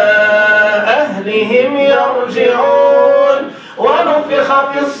إلى أهلهم يرجعون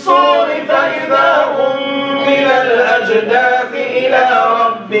ونفخ في الصور فإذا هم من الأجداث إلى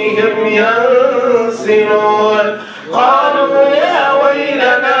ربهم ينسلون قالوا يا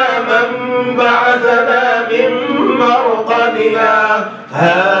ويلنا من بعثنا من مرقدنا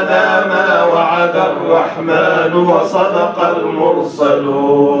هذا ما وعد الرحمن وصدق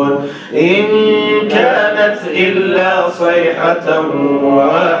المرسلون إن كانت إلا صيحة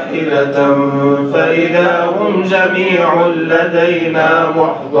واحدة فإذا هم جميع لدينا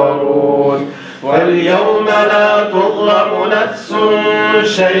محضرون واليوم لا تظلم نفس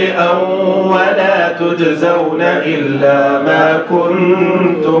شيئا ولا تجزون إلا ما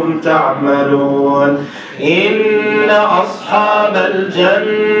كنتم تعملون إن أصحاب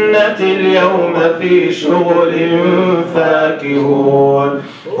الجنة اليوم في شغل فاكهون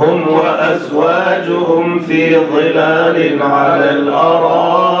هم وأزواجهم في ظلال على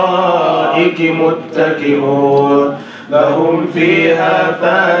الأرائك متكئون لهم فيها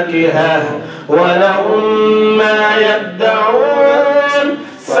فاكهة ولهم ما يدعون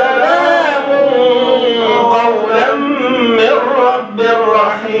سلام قولا من رب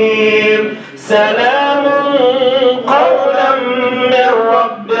رحيم سلام قولا من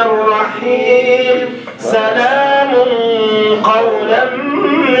رب رحيم سلام قولا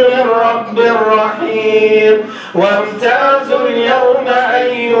من رب رحيم وامتازوا اليوم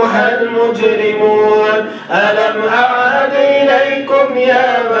أيها المجرمون ألم أعهد إليكم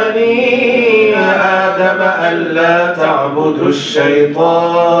يا بني آدم ألا تعبدوا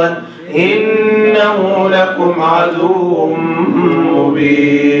الشيطان إنه لكم عدو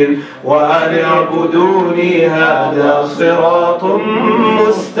مبين وأن اعبدوني هذا صراط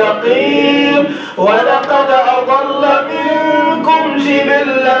مستقيم ولقد أضل منكم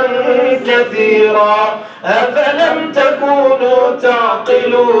جبلا كثيرا أفلم تكونوا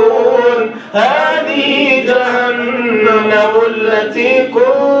تعقلون هذه جهنم التي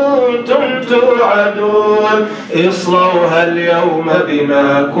كنتم توعدون اصلوها اليوم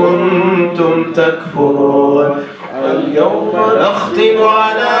بما كنتم تكفرون اليوم نختم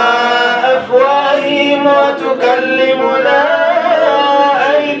على أفواههم وتكلمنا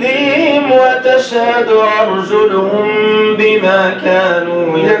أيديهم وتشهد أرجلهم بما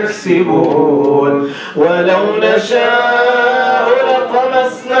كانوا يكسبون ولو نشاء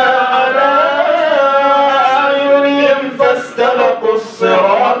لطمسنا على أعينهم فاستبقوا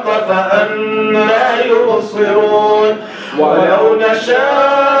الصراط فأنى يبصرون ولو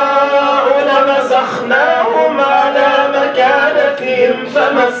نشاء لمسخناهم على مكانتهم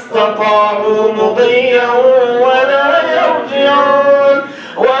فما استطاعوا مضيا ولا يرجعون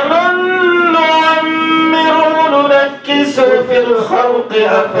ومن نعمره ننكسه في الخلق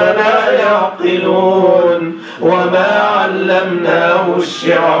أفلا يعقلون وما علمناه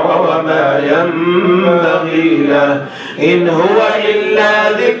الشعر وما ينبغي له إن هو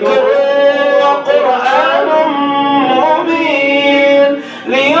إلا ذكر وقرآن مبين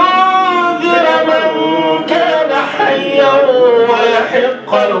لينذر من كان حيا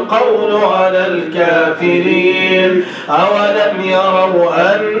ويحق القول على الكافرين أولم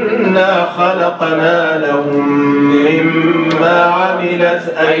يروا أنا خلقنا لهم مما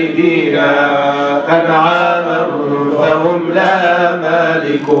عملت أيدينا أنعاما فهم لها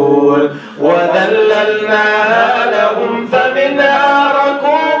مالكون وذللناها لهم فمنها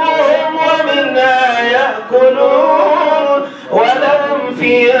ركوبهم ومنها يأكلون ولهم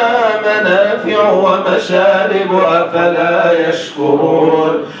فيها منافع ومشارب أفلا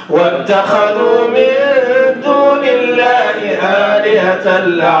يشكرون واتخذوا من دون الله آلهة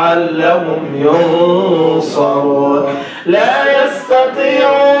لعلهم ينصرون لا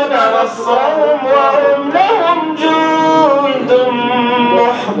يستطيعون نصرهم وهم لهم جند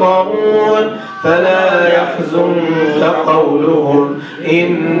محضرون فلا يحزنك قولهم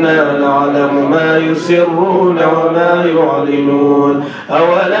إنا نعلم ما يسرون وما يعلنون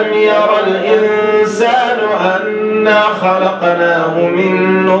أولم ير الإنسان أنا خلقناه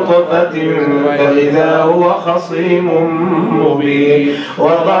من نطفة فإذا هو خصيم مبين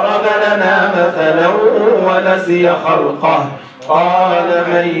وضرب لنا مثلا ونسي خلقه قال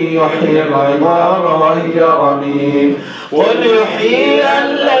من يحيي العظام وهي رميم قل يحيي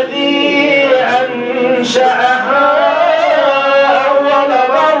الذي أنشأها أول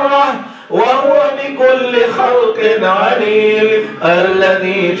مرة وهو بكل خلق عليم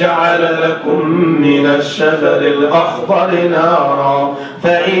الذي جعل لكم من الشجر الأخضر نارا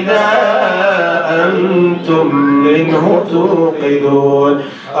فإذا أنتم منه توقدون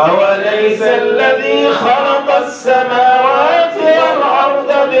أوليس الذي خلق السماوات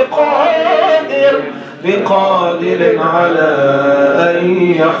والأرض بقادر على أن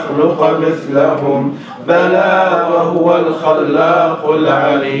يخلق مثلهم بلى وهو الخلاق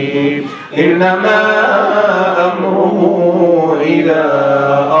العليم إنما أمره إذا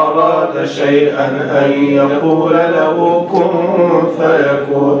أراد شيئا أن يقول له كن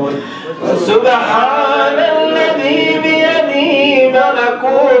فيكون سبحان الذي بيده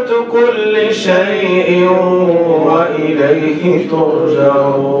ملكوت كل شيء وإليه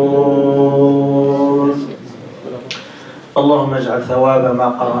ترجعون اللهم اجعل ثواب ما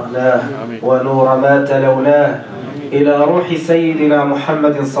قرأناه ونور ما تلوناه إلى روح سيدنا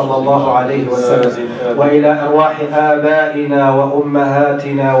محمد صلى الله عليه وسلم وإلى أرواح آبائنا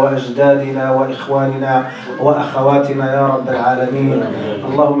وأمهاتنا وأجدادنا وإخواننا وأخواتنا يا رب العالمين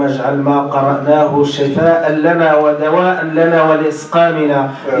اللهم اجعل ما قرأناه شفاء لنا ودواء لنا ولإسقامنا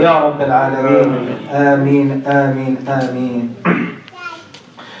يا رب العالمين آمين آمين آمين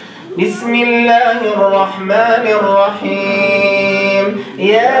بسم الله الرحمن الرحيم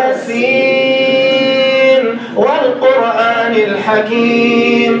ياسين والقرآن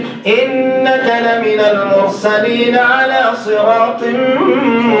الحكيم إنك لمن المرسلين على صراط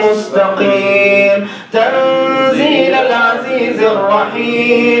مستقيم تنزيل العزيز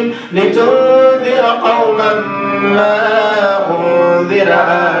الرحيم لتنذر قوما ما أنذر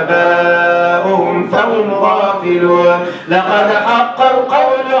آباؤهم فهم غافلون لقد حق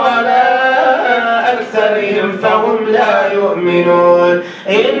القول على أكثرهم فهم لا يؤمنون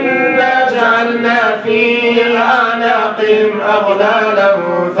إنا جعلنا في أعناقهم أغلالا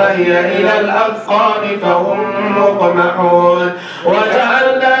فهي إلى الأذقان فهم مقمحون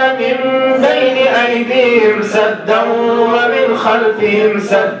وجعلنا من بين أيديهم سدا ومن خلفهم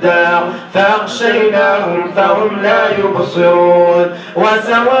سدا فأغشيناهم فهم لا يبصرون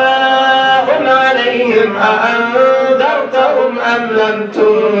وسواء عليهم أأنذرتهم أم لم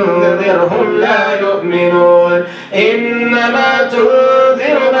تنذرهم لا يؤمنون إنما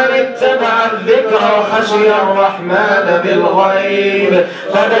تنذر من اتبع الذكر وخشي الرحمن بالغيب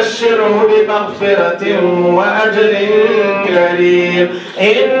فبشره بمغفرة وأجر كريم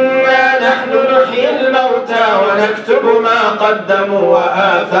إنا نحن نحيي الموتى ونكتب ما قدموا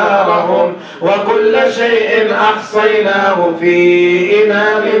وآثارهم وكل شيء أحصيناه في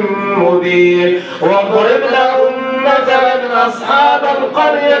إمام مبين واضرب لهم مثلا أصحاب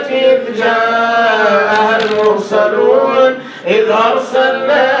القرية إذ جاءها المرسلون إذ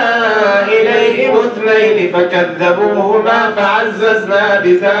أرسلنا إليهم اثنين فكذبوهما فعززنا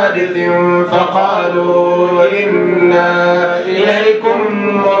بثالث فقالوا إنا إليكم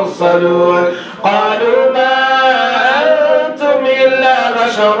مرسلون قالوا ما أنتم إلا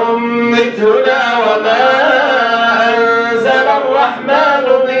بشر مثلنا وما أنزل الرحمن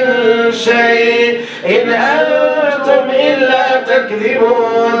من شيء إن أنتم إلا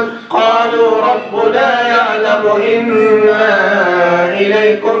تكذبون قالوا ربنا يعلم إنا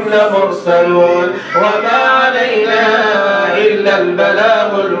إليكم لمرسلون وما علينا إلا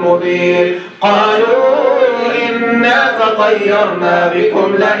البلاغ المبين قالوا إنا تطيرنا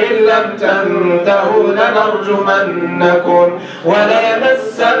بكم لئن لم تنتهوا لنرجمنكم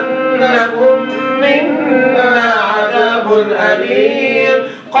وليمسنكم منا عذاب أليم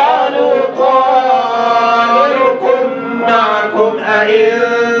قالوا طائركم معكم أئن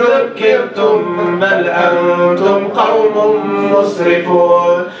ذكرتم بل أنتم قوم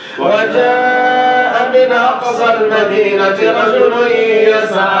مسرفون وجاء من أقصى المدينة رجل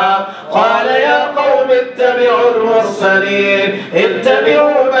يسعى قال يا قوم اتبعوا المرسلين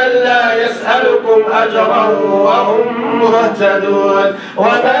اتبعوا من لا يسألكم أجرا وهم مهتدون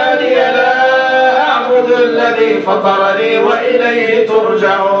وما لي لا أعبد الذي فطرني وإليه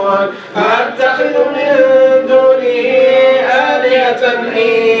ترجعون أتخذ من دونه آلهة إن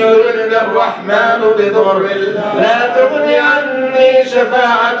يردن الرحمن بضر لا تغني عني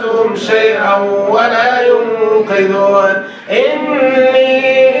شفاعتهم شيئا ولا ينقذون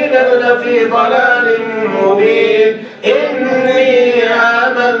إني إذا لفي ضلال مبين إني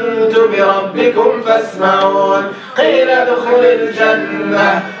آمنت بربكم فاسمعون قيل ادخل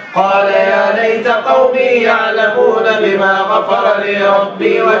الجنة قال يا ليت قومي يعلمون بما غفر لي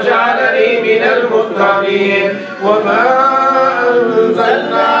ربي وجعلني من المكرمين وما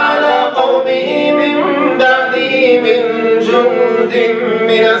أنزلنا على قومه من بعده من جند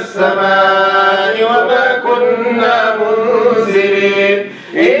من السماء وما كنا منزلين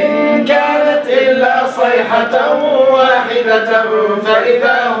إن كانت إلا صيحة صيحة واحدة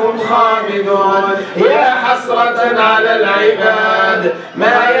فإذا هم خامدون. يا حسرة على العباد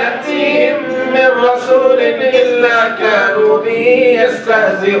ما يأتيهم من رسول إلا كانوا به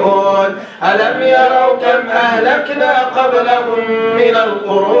يستهزئون. ألم يروا كم أهلكنا قبلهم من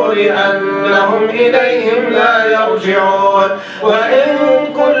القرون أنهم إليهم لا يرجعون. وإن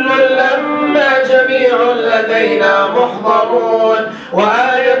كل لما جميع لدينا محضرون.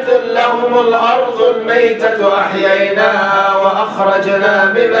 وآية لهم الأرض الميتة أحييناها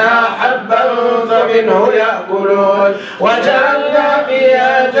وأخرجنا منها حبا فمنه يأكلون. وجعلنا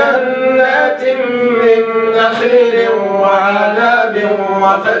فيها جنات من نخيل وعناب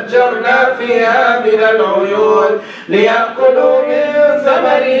وفجرنا فيها من العيون ليأكلوا من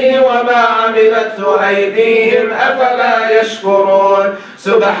ثمره وما عملته أيديهم أفلا يشكرون.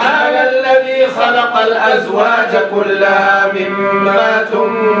 سبحان الذي خلق الأزواج كلها مما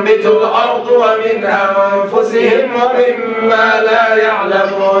تنبت الأرض ومن أنفسهم ومما لا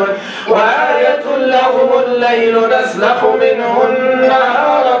يعلمون. وآية لهم الليل نسلخ منه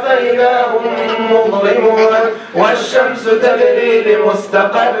النهار فإذا هم مظلمون. والشمس تجري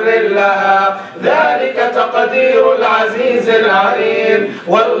لمستقر لها ذلك تقدير العزيز العليم.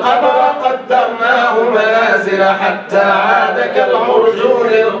 والقمر قدرناه منازل حتى عاد كالعرجون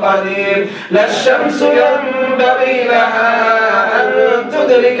القديم. لا الشمس ينبغي لها أن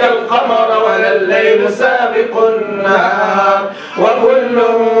تدرك القمر ولا الليل سابق النهار وكل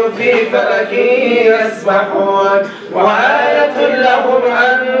في فلك يسبحون. وآية لهم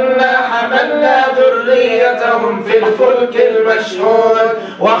أنا حملنا ذريتهم في الفلك المشحون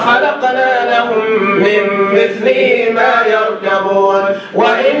وخلقنا لهم من مثله ما يركبون.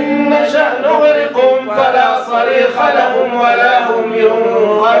 وإن نشأ نغرقهم فلا صريخ لهم ولا هم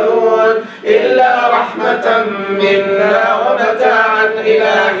ينقذون إلا رحمة منا ومتاعا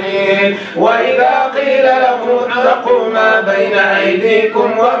إلى حين. وإذا قيل لهم اتقوا ما بين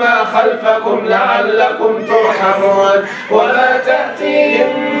أيديكم وما خلفكم لعلكم ترحمون. وما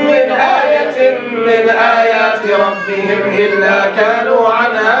تأتيهم من آية من آيات ربهم إلا كانوا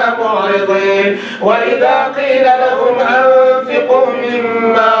عنها معرضين. وإذا قيل لهم أنفقوا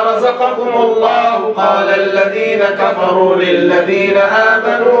مما رزقكم الله قال الذين كفروا للذين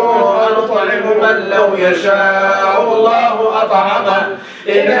آمنوا أنطعم من لو يشاء الله أطعمه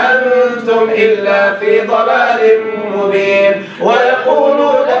إن أنتم إلا في ضلال مبين.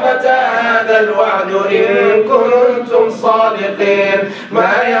 ويقولون متى هذا الوعد إن كنتم صادقين.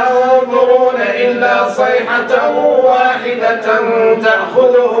 ما ينظرون إلا صيحة واحدة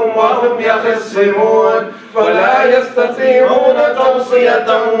تأخذهم وهم يخصمون فلا يستطيعون توصية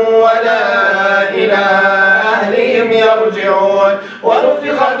ولا إلى أهلهم يرجعون.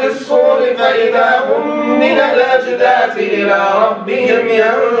 ونفخ في الصور فإذا هم من الأجداث إلى ربهم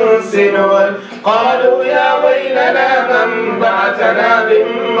ينسلون. قالوا يا ويلنا من بعثنا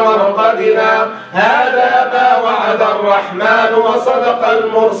من مرقدنا هذا ما وعد الرحمن وصدق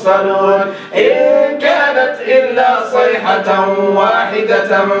المرسلون. إن كانت إلا صيحة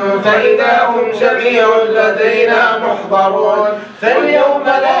واحدة فإذا هم جميع لدينا محضرون. فاليوم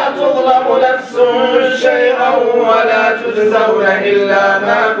لا تظلم نفس شيئا ولا تجزون إلا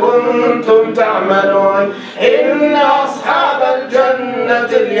ما كنتم تعملون. إن أصحاب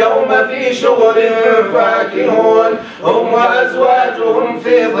الجنة اليوم في شغل فاكهون هم وأزواجهم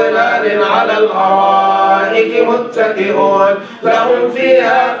في ظلال على الأرائك متكئون. لهم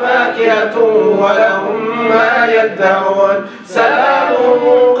فيها فاكهة ولهم ما يدعون. سلام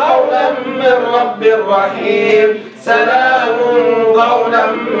قولا من رب رحيم. سلام قولا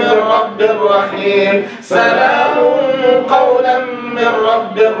من رب رحيم. سلام قولا من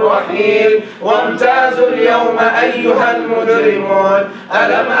رب رحيم. وامتازوا اليوم أيها المجرمون.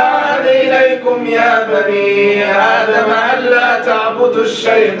 ألم أعهد إليكم يا بني آدم ألا تعبدوا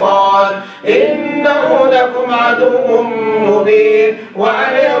الشيطان إنه لكم عدو مبين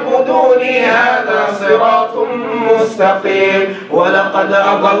وأن اعبدوني هذا صراط مستقيم. ولقد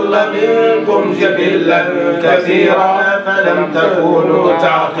أضل منكم جبلا كثيرا فلم تكونوا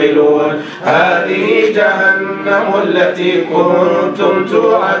تعقلون. هذه جهنم التي كنتم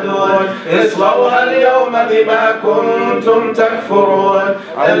توعدون اصلوها اليوم بما كنتم تكفرون.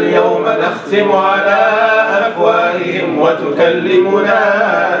 اليوم نختم على أفواههم وتكلمنا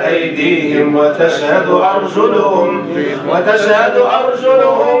أيديهم وتشهد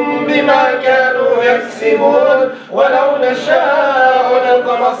أرجلهم بما كانوا يكسبون. ولو نشاء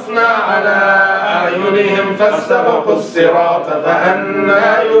لطمسنا على أعينهم فاستبقوا الصراط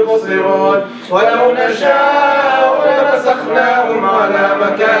فأنى يبصرون. ولو نشاء لمسخناهم على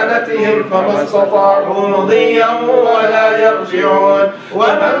مكانتهم فما استطاعوا مضيا ولا يرجعون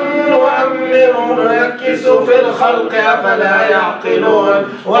ومن نؤمره ننكس في الخلق أفلا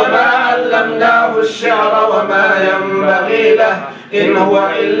يعقلون وما علمناه الشعر وما ينبغي له إن هو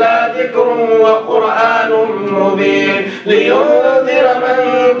إلا ذكر وقرآن مبين لينذر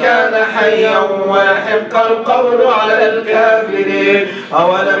من كان حيا ويحق القول على الكافرين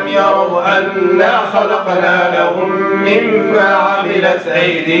أولم يروا أنا خلقنا لهم مما عملت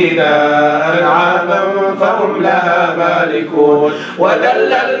أيدينا أنعاما فهم لها مالكون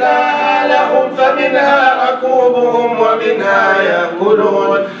وذللنا لهم فمنها ركوبهم ومنها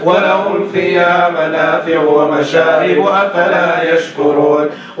يأكلون ولهم فيها منافع ومشارب أفلا يشكرون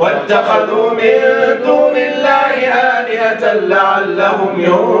واتخذوا من دون الله آلهة لعلهم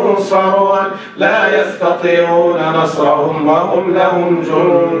ينصرون لا يستطيعون نصرهم وهم لهم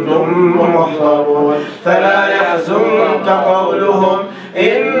جند محضرون فلا يحزنك قولهم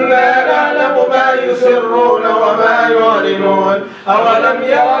إنا نعلم ما يسرون وما يعلنون أولم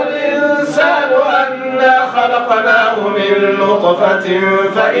ير الإنسان أنا خلقناه من نطفة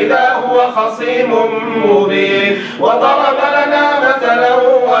فإذا هو خصيم مبين وضرب لنا مثلا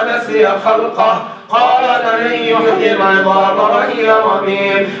ونسي خلقه قال من يحيي العظام وهي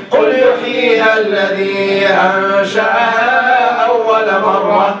رميم قل يحييها الذي أنشأها أول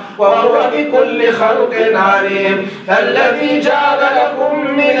مرة وهو بكل خلق عليم الذي جعل لكم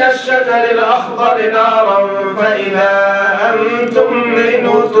من الشجر الأخضر نارا فإذا أنتم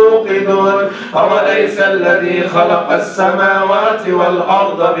منه توقدون أوليس الذي خلق السماوات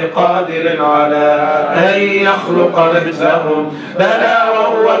والأرض بقادر على أن يخلق مثلهم بلى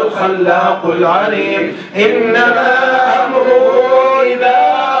وهو الخلاق العليم إنما أمره إذا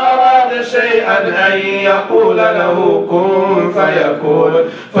أراد شيئا أن يقول له كن فيكون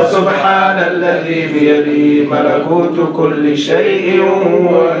فسبحان الذي بيده ملكوت كل شيء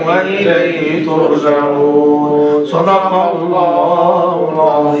وإليه ترجعون صدق الله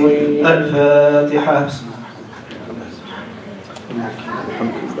العظيم الفاتحة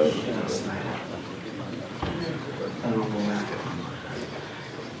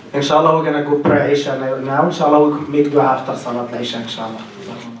Inshallah, we're going to go pray Isha now. Inshallah, we'll meet you after Salat Isha, inshallah.